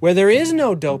where there is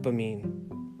no dopamine.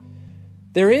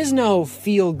 There is no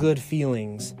feel-good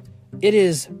feelings. It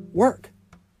is work.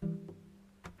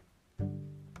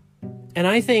 And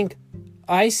I think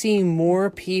I see more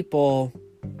people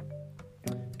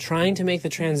trying to make the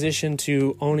transition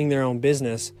to owning their own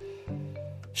business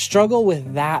struggle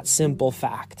with that simple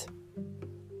fact.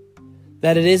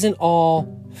 That it isn't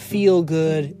all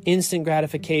feel-good, instant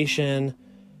gratification,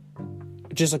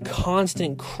 just a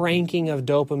constant cranking of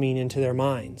dopamine into their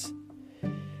minds.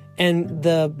 And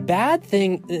the bad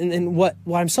thing, and what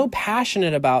I'm so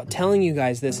passionate about telling you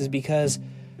guys this, is because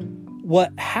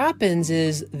what happens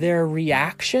is their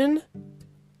reaction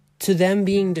to them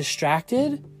being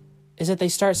distracted is that they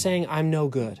start saying, I'm no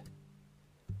good.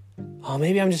 Oh,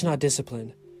 maybe I'm just not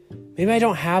disciplined. Maybe I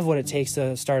don't have what it takes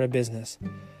to start a business.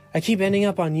 I keep ending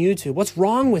up on YouTube. What's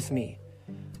wrong with me?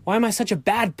 Why am I such a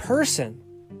bad person?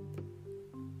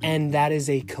 And that is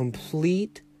a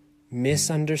complete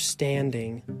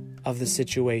misunderstanding of the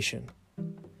situation.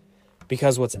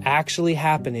 Because what's actually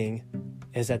happening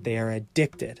is that they are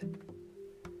addicted.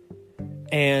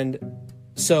 And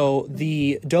so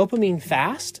the dopamine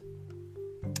fast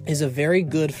is a very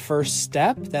good first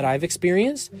step that I've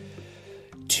experienced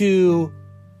to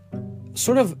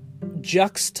sort of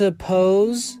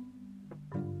juxtapose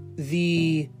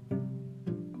the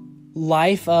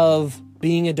life of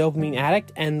being a dopamine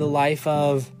addict and the life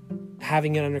of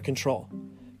having it under control.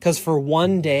 Because for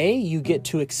one day, you get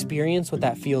to experience what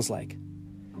that feels like.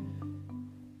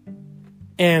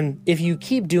 And if you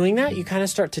keep doing that, you kind of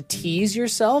start to tease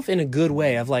yourself in a good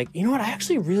way of like, you know what, I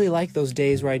actually really like those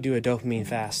days where I do a dopamine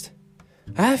fast.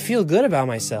 I feel good about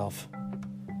myself.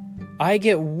 I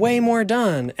get way more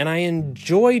done and I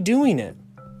enjoy doing it.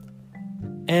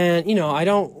 And, you know,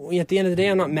 at the end of the day,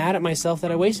 I'm not mad at myself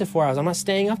that I wasted 4 hours. I'm not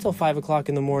staying up till 5 o'clock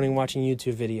in the morning watching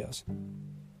YouTube videos.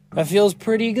 That feels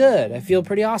pretty good. I feel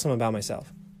pretty awesome about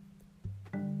myself.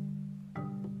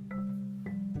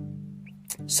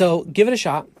 So give it a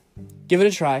shot. Give it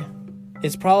a try.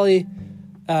 It's probably,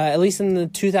 at least in the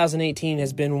 2018,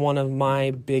 has been one of my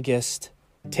biggest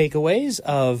takeaways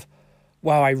of,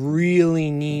 wow, I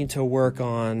really need to work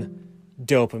on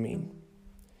dopamine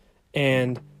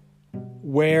and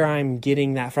where I'm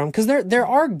getting that from. Because there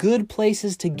are good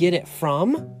places to get it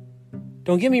from.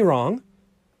 Don't get me wrong.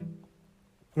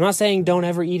 I'm not saying don't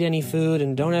ever eat any food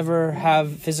and don't ever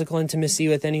have physical intimacy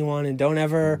with anyone and don't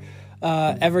ever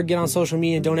get on social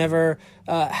media and don't ever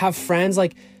have friends.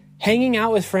 Like hanging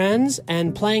out with friends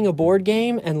and playing a board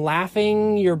game and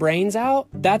laughing your brains out,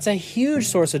 that's a huge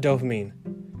source of dopamine.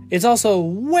 It's also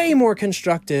way more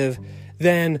constructive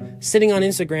than sitting on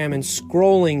Instagram and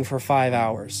scrolling for 5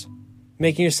 hours,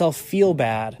 making yourself feel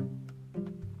bad.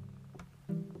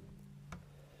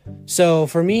 So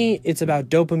for me, it's about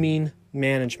dopamine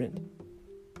management.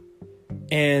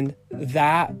 And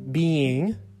that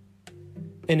being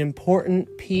an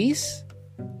important piece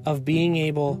of being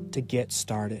able to get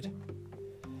started.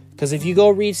 Because if you go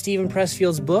read Steven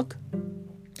Pressfield's book,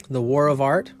 The War of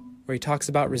Art, where he talks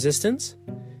about resistance,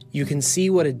 you can see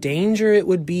what a danger it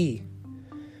would be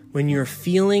when you're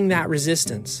feeling that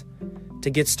resistance to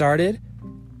get started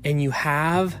and you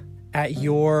have at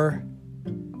your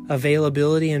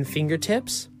availability and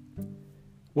fingertips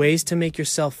ways to make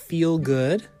yourself feel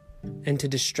good and to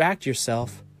distract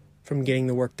yourself from getting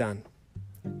the work done.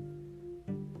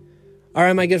 All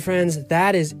right, my good friends,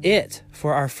 that is it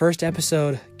for our first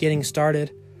episode, Getting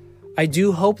Started. I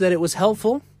do hope that it was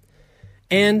helpful.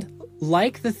 And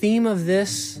like the theme of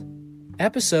this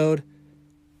episode,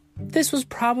 this was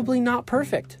probably not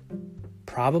perfect.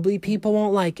 Probably people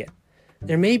won't like it.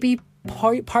 There may be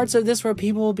parts of this where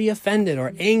people will be offended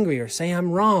or angry or say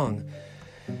I'm wrong.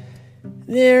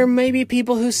 There may be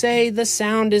people who say the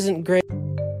sound isn't great.